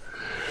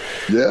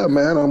 Yeah,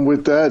 man, I'm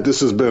with that.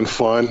 This has been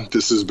fun.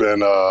 This has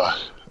been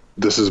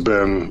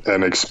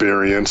an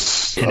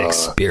experience. Yeah,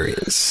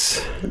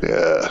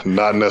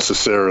 not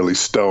necessarily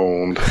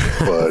stoned,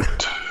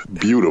 but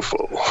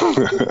beautiful.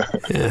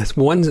 Yeah,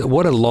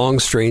 what a long,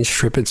 strange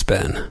trip it's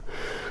been.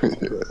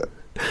 Yeah.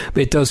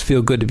 It does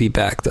feel good to be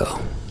back, though.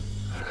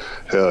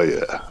 Hell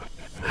yeah.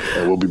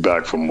 And we'll be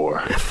back for more.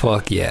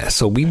 Fuck yeah.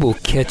 So we will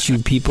catch you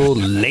people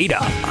later.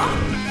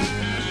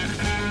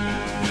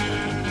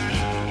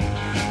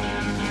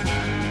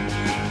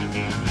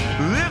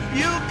 If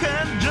you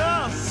can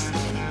just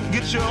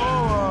get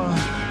your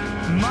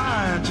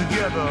mind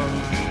together,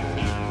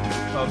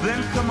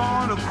 then come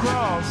on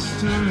across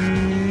to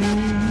me.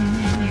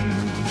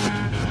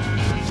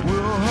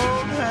 We'll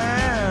hold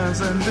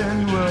hands and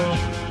then we'll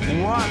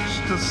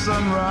watch the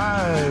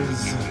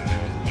sunrise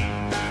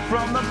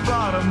from the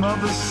bottom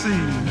of the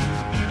sea.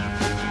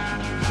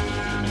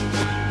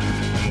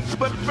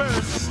 But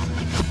first,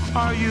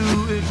 are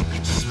you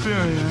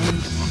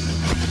experienced?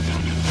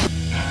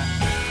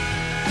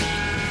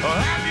 Or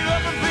have you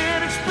ever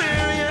been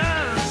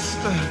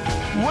experienced?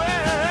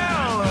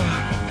 Well,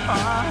 I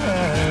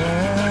have.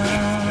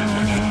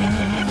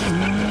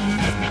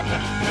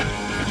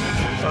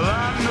 Well, I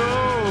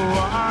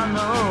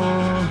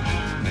know,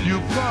 you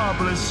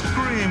probably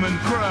scream and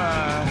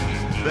cry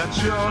that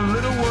your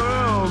little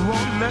world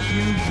won't let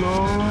you go.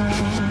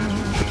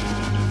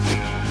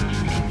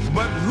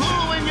 But who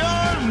in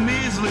your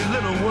measly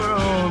little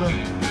world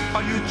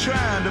Are you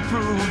trying to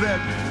prove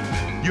that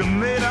you're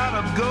made out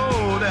of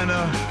gold and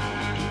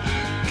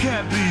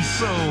can't be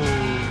sold?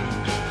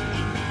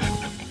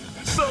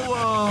 So,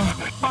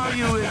 are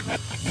you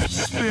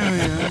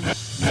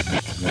experienced?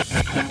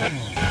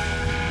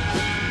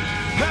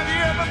 Have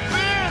you ever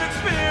been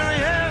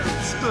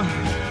experienced?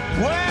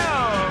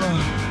 Well,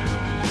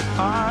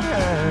 I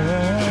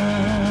have.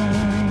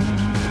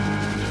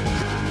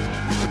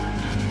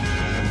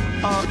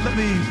 Let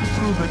me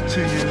prove it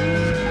to you.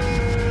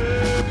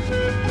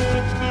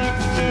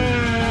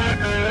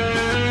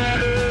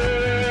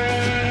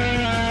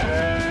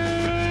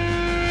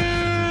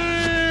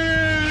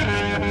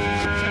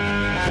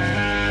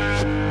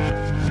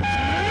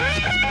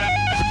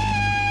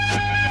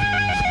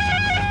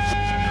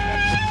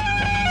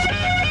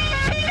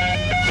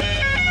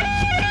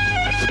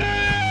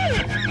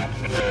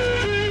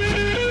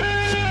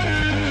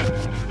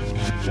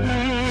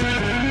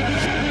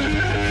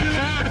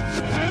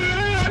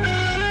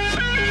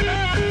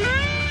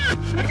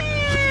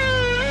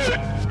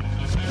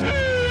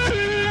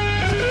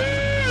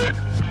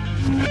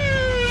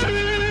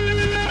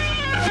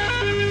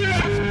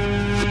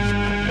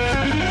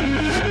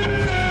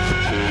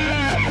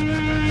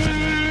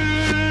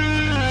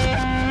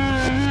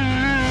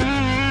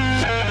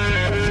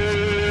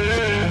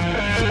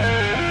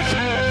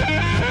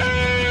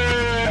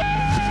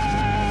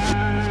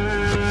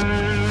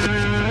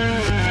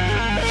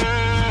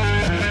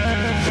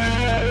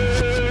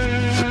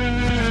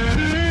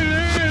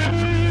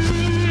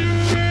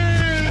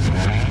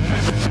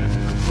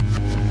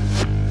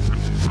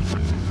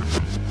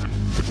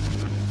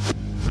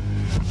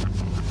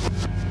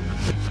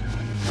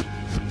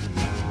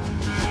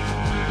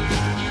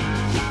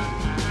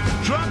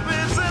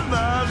 Trumpets and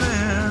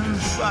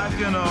violins I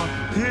can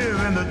hear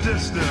in the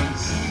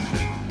distance.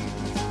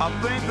 I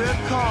think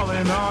they're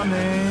calling our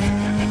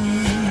name.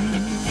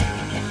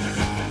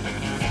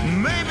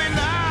 Maybe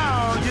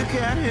now you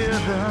can't hear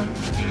them,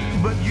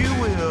 but you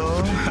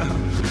will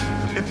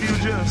if you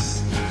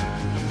just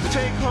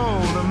take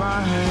hold of my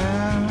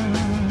hand.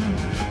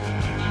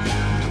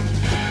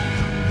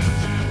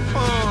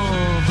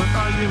 Oh, but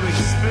are you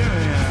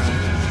experienced?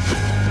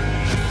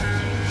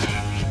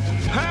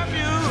 Have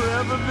you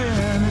ever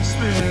been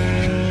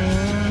experienced?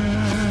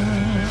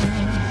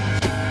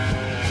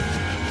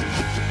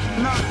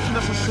 Not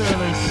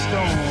necessarily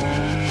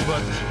stone,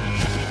 but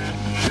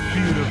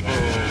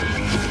beautiful.